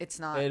like It's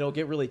not. it'll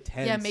get really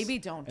tense. Yeah, maybe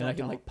don't. And I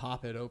can like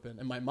pop it open.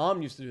 And my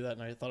mom used to do that,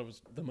 and I thought it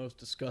was the most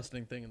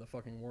disgusting thing in the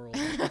fucking world.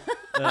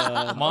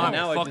 Mom,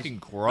 now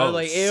fucking I gross. was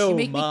like, ew, You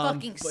make me Mom,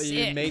 fucking but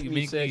sick. You make You me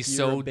make sick. me You're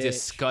so a bitch.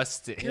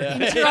 disgusted.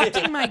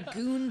 Interrupting my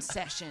goon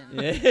session.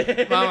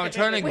 Mom, I'm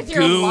trying to With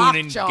your goon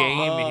and lockjaw.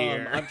 game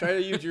here I'm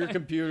trying to use your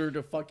computer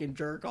to fucking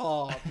jerk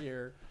off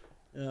here.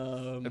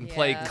 and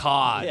play Yeah.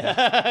 COD.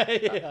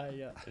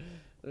 yeah.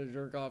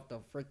 Jerk off the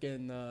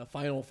freaking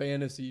Final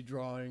Fantasy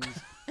drawings.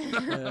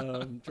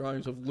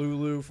 Drawings of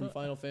Lulu from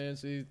Final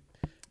Fantasy.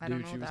 I don't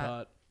Dude, know she was that.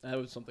 hot. That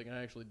was something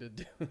I actually did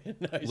do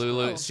in high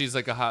Lulu, school. she's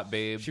like a hot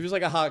babe. She was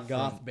like a hot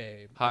goth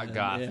babe. Hot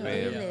goth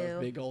babe. Yeah,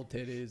 big old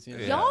titties. You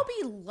know. Yeah. Y'all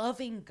be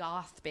loving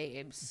goth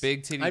babes.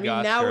 Big titty I mean,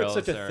 goth now girls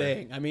it's such a are-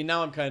 thing. I mean,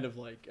 now I'm kind of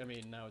like,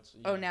 now it's.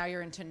 Oh, now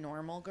you're into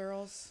normal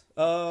girls?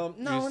 No,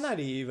 Just- not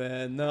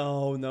even.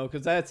 No,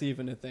 because that's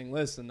even a thing.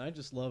 Listen, I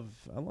love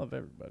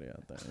everybody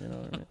out there. You know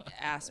what I mean?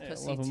 Ass,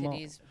 pussy, love 'em all.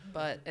 titties,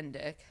 butt, and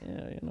dick.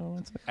 Yeah, you know.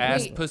 It's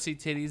Ass, Wait. pussy,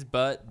 titties,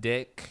 butt,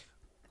 dick.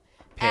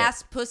 Pit.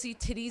 Ass, pussy,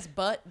 titties,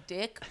 butt,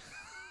 dick,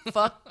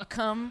 fuck,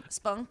 cum,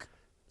 spunk,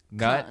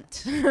 Nut.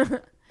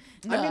 cunt.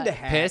 I'm into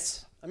hats.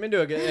 Piss. I'm into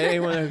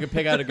anyone who can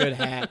pick out a good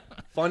hat.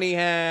 Funny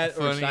hat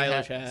or Funny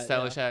stylish hat.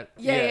 Stylish hat.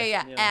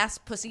 Yeah. Ass,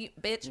 pussy,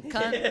 bitch,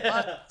 cunt,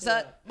 fuck,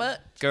 sut,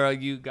 butt. Girl,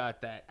 you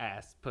got that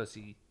ass,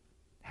 pussy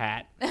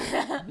hat.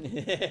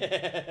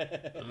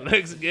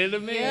 Looks good to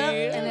me. Yeah,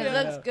 and it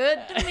looks good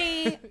to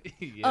me.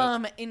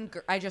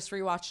 Yep. I just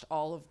rewatched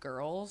all of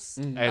Girls.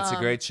 It's a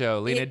great show.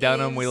 Lena it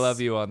Dunham, we is-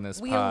 love you on this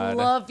We pod.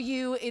 love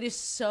you. It is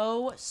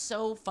so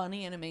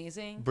funny and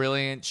amazing.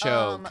 Brilliant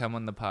show. Come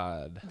on the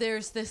pod.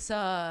 There's this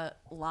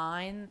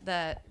line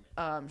that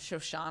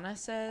Shoshana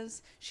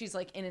says. She's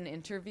like in an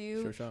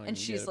interview, Shoshana, and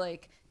you she's get it.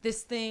 like,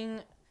 this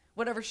thing,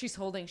 whatever she's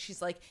holding,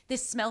 she's like,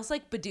 this smells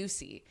like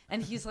Badusi.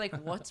 And he's like,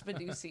 what's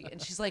Badusi?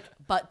 And she's like,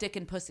 butt, dick,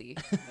 and pussy.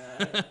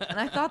 And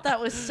I thought that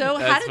was so, how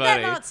That's did that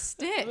funny. not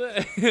stick?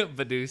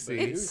 Badusi.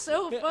 It's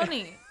so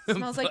funny. It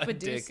smells like Butt,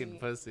 dick, Badusi. and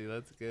pussy.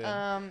 That's good.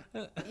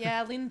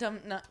 Yeah, Lena Dumb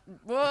Nut.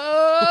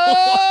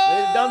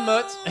 Lady Dumb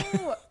Nuts.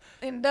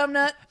 Lena Dumb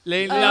Nut.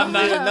 Lena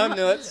Lady Dunham. Dumb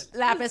Nuts.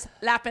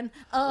 Lapin.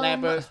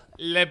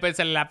 Lippers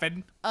and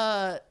lapping.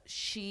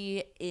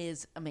 She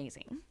is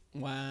amazing.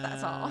 Wow.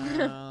 That's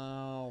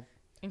all.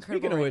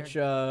 Incredible. Speaking of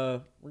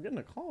writer. which, we're getting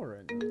a call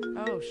right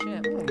now. Oh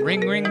shit.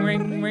 Ring, ring,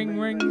 ring, ring,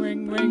 ring,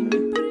 ring, ring.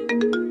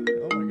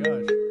 Oh my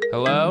gosh.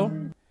 Hello?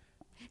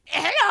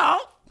 Hello.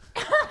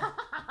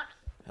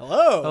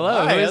 Hello.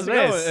 Hello, Hi, who is how's it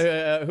going?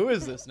 this? Who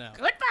is this now?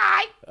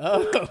 Goodbye.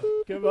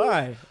 Oh,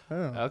 goodbye. Oh.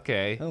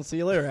 Okay. I'll see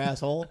you later,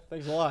 asshole.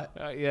 Thanks a lot.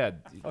 Yeah,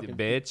 Fucking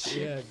bitch.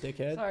 Yeah,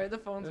 dickhead. Sorry, the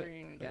phone's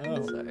ringing again.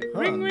 Oh. Sorry. Huh.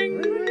 Ring, ring,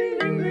 ring,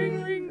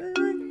 ring, ring,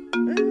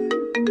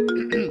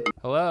 ring.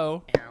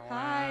 Hello?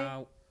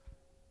 Hi.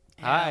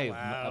 Hi,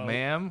 Hello.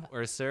 ma'am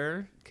or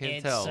sir? Can't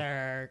It's tell.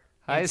 sir.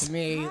 Hi, It's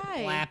me,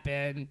 Hi.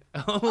 Lapin.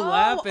 Oh,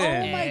 Lapin.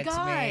 Oh my it's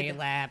me, God.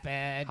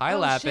 Lapin. Hi, Oh,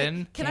 Lapin.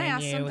 shit. Can I Can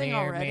ask you something hear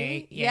already?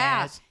 me?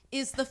 Yeah. Yes.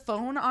 Is the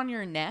phone on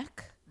your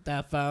neck?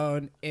 The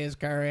phone is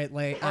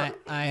currently. I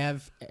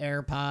have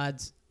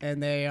AirPods,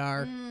 and they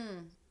are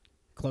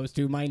close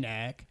to my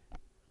neck.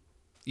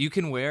 You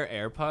can wear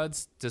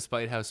AirPods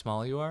despite how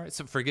small you are?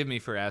 So forgive me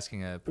for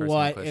asking a personal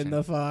What question. in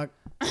the fuck?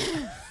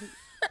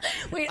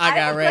 Wait, I have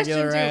got a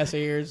regular question, too. ass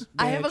ears.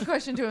 I have a bitch.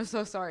 question too. I'm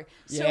so sorry.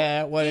 So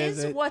Yeah, what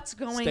is it? What's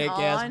going Steak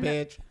ass on?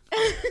 bitch.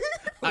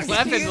 Lapin,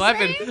 Excuse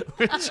Lapin. me?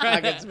 We're I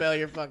trying can smell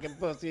your fucking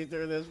pussy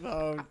through this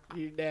phone.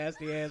 You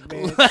nasty ass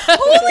bitch.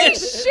 Holy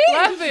shit!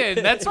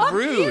 Lapin, that's Fuck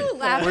rude. you,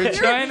 Lapin. We're You're-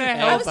 trying to I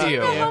help was talking you.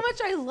 about how much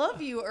I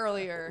love you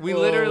earlier. We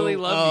literally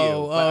love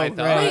you. But I oh,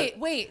 thought, right.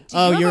 Wait. Do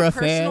Oh, you you're have a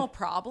a personal fan?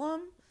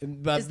 problem?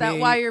 But Is that me-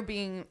 why you're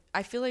being?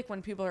 I feel like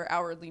when people are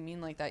outwardly mean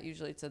like that,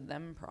 usually it's a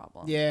them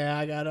problem. Yeah,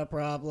 I got a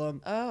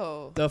problem.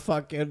 Oh. The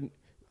fucking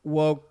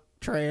woke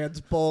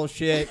trans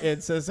bullshit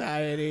in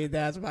society.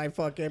 That's my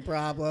fucking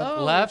problem.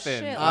 Oh, Lapin.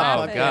 shit, Oh,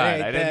 Lapin. God.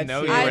 hate I didn't that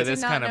know shit. you I were did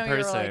this not kind of know you were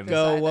like person. this.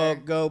 Go either.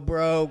 woke, go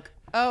broke.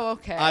 Oh,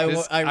 okay. I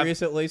This- I I've-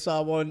 recently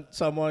saw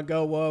someone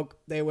go woke,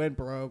 they went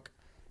broke.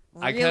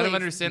 I kind of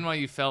understand why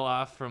you fell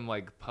off from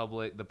like the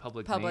public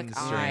mainstream.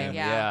 Eye,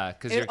 yeah,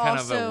 because you're kind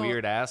of a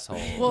weird asshole.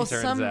 Well,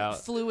 turns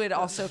out. fluid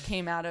also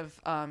came out of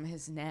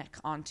his neck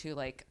onto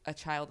like a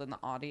child in the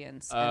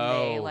audience,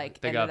 and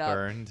they got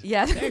burned.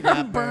 Yeah, they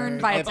got burned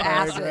by its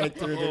acid. Right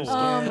through their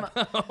skin.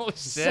 Oh shit!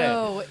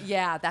 So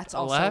yeah, that's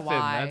also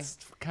why. That's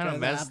kind of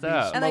messed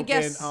up. And I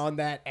guess on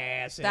that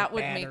acid, that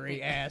would battery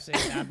make acid.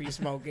 I'd be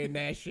smoking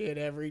that shit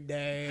every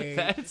day.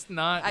 That's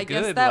not I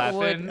good. guess that Lapin.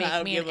 would make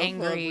I me don't an give a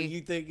fuck angry what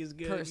you think is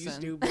good, person. you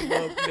stupid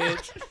woke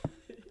bitch.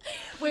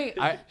 Wait,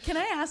 can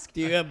I ask? Do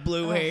you have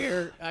blue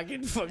hair? I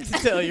can fucking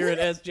tell you're an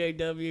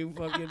SJW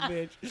fucking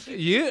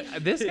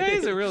bitch. This guy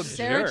is a real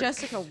Sarah jerk.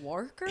 Jessica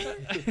Walker?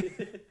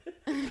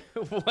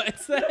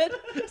 What's that?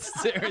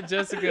 Sarah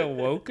Jessica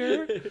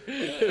Woker?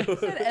 I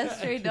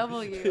said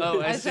SJW.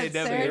 Oh, I said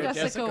SJW. Sarah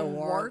Jessica Jessica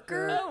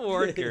Walker.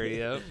 Worker,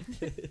 yep.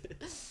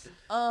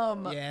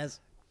 Yes.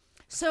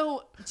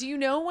 So, do you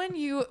know when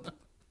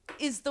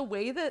is the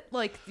way that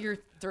like your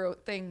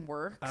throat thing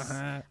works?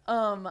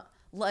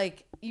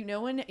 Like, you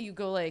know when you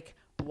go like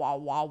wah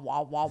wah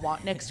wah wah wah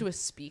next to a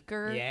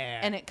speaker, Yeah.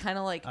 and it kind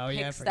of like Oh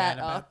yeah, I picks forgot that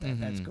about up. that.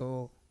 That's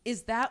cool.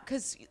 Is that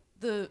because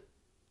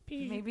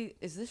maybe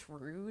is this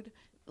rude?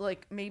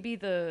 Like maybe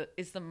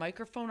is the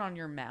microphone on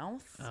your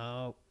mouth,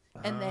 Oh.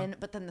 and then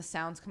the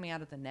sound's coming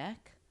out of the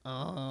neck?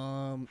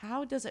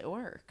 How does it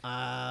work?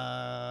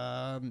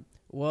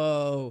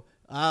 Whoa.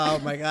 Oh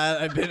my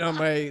God, I've been on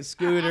my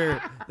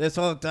scooter this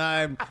whole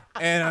time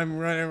and I'm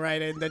running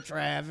right into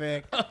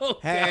traffic. Oh,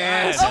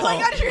 Hey, Oh my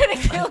God, you're gonna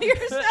kill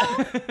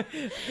yourself!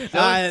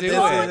 Don't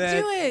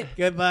do it.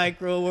 Goodbye,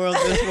 cruel world.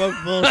 This woke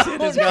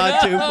bullshit has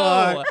gone too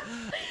far.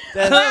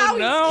 Oh,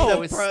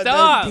 no,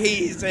 stop. The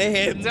P's and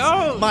hims.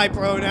 Don't. My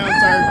pronouns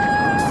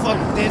are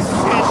fuck this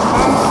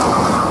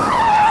shit.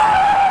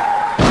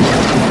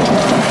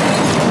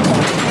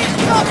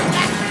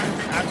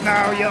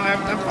 Now you'll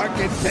have to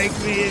fucking take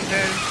me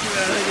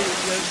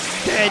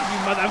dead, you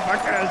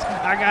motherfuckers.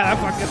 I got a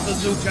fucking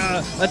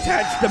bazooka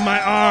attached to my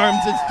arms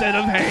instead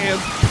of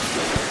hands.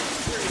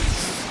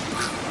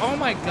 Oh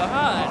my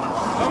god.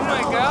 Oh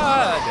my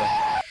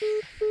god.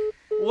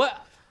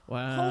 What?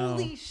 Wow.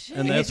 Holy shit!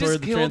 And He that's just where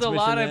the killed a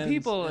lot transmission of ends.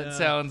 people, it Yeah.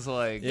 sounds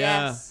like. Yeah.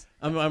 Yes.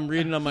 I'm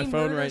reading on my He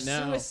phone murder right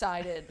now.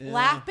 Suicided. Yeah.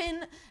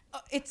 Lapin.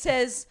 It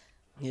says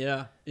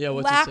Yeah.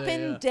 What's Lapin it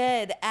say? Yeah.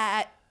 dead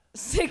at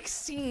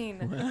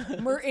 16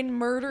 in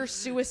murder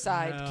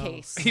suicide Wow.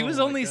 case. He was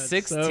Oh my only God, so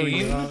 16?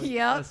 young.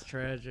 Yep. That's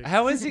tragic.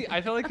 How is he?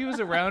 I feel like he was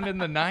around in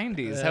the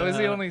 90s. How is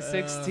he Yeah, only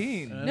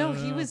 16? No,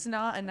 he was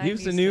not a 90s He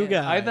was the new kid.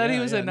 guy. I thought he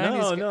was a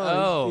 90s No,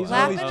 Oh. he's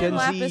all these Lapin Gen and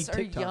Z Lapis are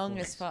TikTok young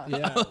boys. as fuck.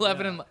 Yeah,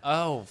 11 and...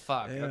 Oh,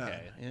 fuck. Yeah,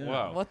 Okay. yeah.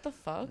 Whoa. What the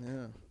fuck?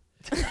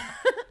 Yeah.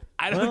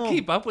 I don't Well-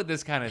 keep up with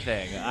this kind of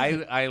thing.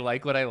 I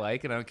like what I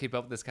like, and I don't keep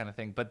up with this kind of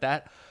thing. But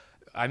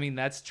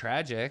that's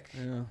tragic.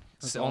 Yeah.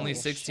 It's only Holy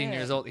 16 shit.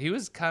 years old. He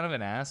was kind of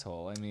an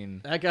asshole. I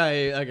mean... That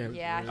guy. was Yeah, he weird.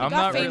 I'm got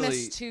not famous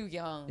really- too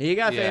young. He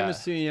got Yeah.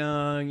 famous too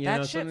young. You That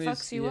know, shit some of these,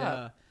 fucks you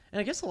up. And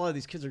I guess a lot of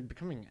these kids are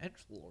becoming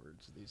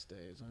edgelords these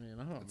days. I mean, I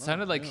don't know. It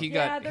sounded like he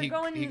Yeah, got they're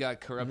going- he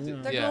got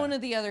corrupted. They're yeah. going to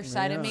the other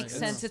side. Yeah, It makes it's-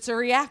 sense. It's a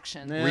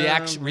reaction. Yeah,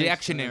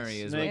 Reactionary makes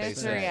is sense. what Makes they It's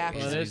a say.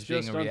 reaction. Well, He's it's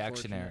being just a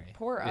reactionary.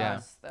 Poor Yeah.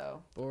 us,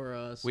 though. For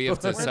us. We have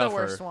to We're suffer. the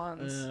worst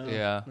ones.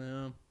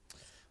 Yeah.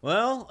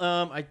 Well,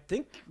 I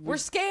think We're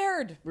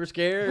scared. we're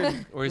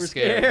scared. We're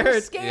scared. We're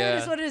scared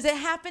Yeah. is what it is. It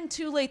happened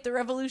too late. The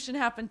revolution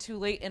happened too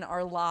late in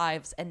our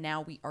lives, and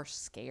now we are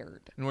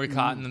scared. And we're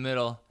caught in the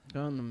middle.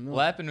 Gone the milk.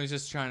 Lapin was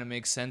just trying to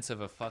make sense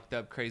of a fucked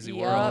up, crazy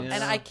Yup, world. Yeah.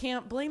 and I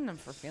can't blame them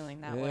for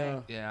feeling that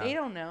way. Yeah. They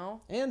don't know.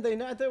 And they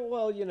not that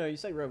well. You know, you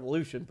say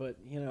revolution, but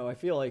I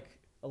feel like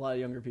a lot of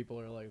younger people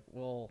are like,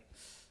 well,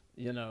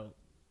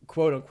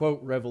 quote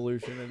unquote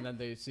revolution, and then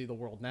they see the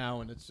world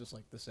now, and it's just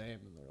like the same,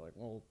 and they're like,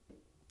 well,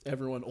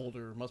 everyone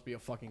older must be a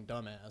fucking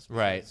dumbass,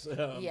 Right.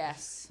 because,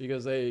 Yes.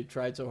 because they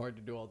tried so hard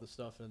to do all this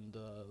stuff, and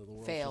the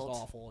world's Failed.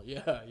 just awful.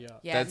 Yeah. Yeah,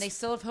 That's- and they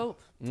still have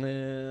hope.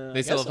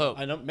 They still have hope.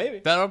 I know, maybe.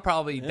 That'll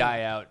probably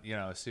die out,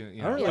 soon.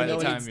 I don't really by know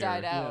the any- time it's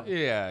died you're. out.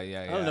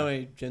 Yeah. I don't know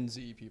any Gen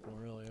Z people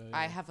really.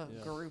 I have a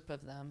yeah. group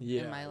of them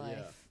Yeah, in my yeah.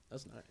 life.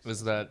 That's nice.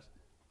 Was that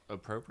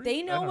appropriate? They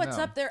I know don't what's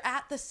up. They're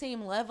at the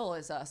same level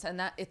as us, and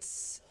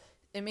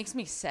it makes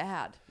me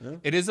sad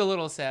It is a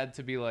little sad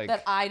to be like.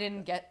 that I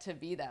didn't get to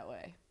be that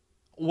way.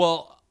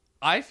 Well,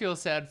 I feel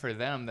sad for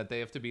them that they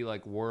have to be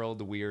like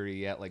world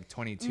weary at like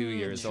 22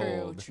 years true,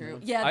 old. True.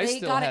 Yeah, I they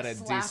still got had it a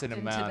slapped decent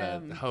into amount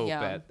them of hope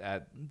young.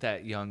 at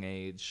that young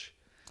age.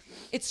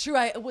 It's true.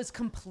 I was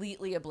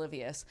completely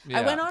oblivious. I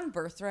Yeah. went on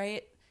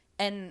Birthright,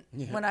 and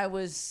when I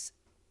was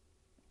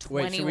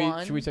 21,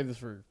 Wait, should we save this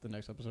for the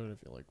next episode? I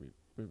feel like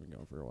we've been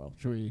going for a while.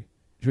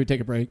 Should we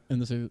take a break?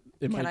 And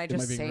can I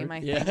just say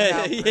my thing yeah.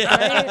 about yeah.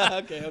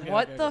 Birthright? Okay.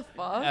 What the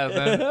fuck? And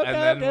then,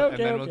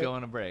 Okay. we'll go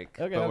on a break.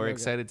 Okay, but we're okay.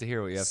 excited to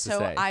hear what you have to So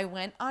say. I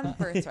went on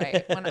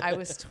Birthright when I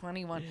was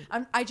 21.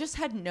 I just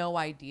had no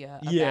idea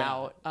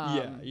Yeah.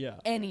 about Yeah.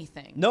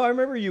 anything. No, I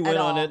remember you went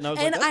at on all. it, and I was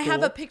and like, I that's have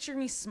cool. a picture of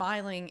me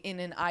smiling in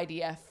an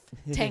IDF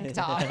tank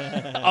top.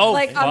 Oh,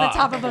 like fuck. on the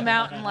top of a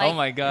mountain. Like, Oh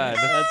my god.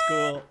 That's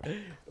cool.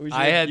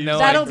 I had no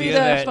that'll idea be the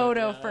that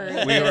photo for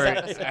we this were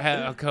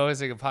episode.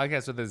 co-hosting a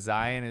podcast with a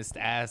Zionist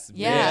ass.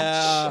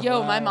 Yeah. Yeah. Yo,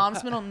 Wow. my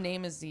mom's middle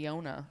name is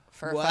Ziona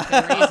for a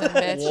fucking reason,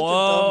 bitch.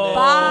 Whoa.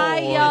 Bye,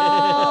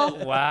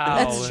 y'all. Wow.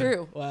 That's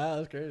true. Wow,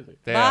 that's crazy.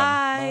 Damn.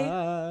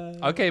 Bye.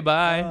 Bye. Okay,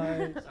 bye.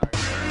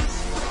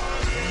 Bye.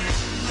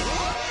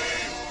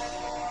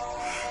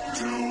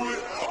 Do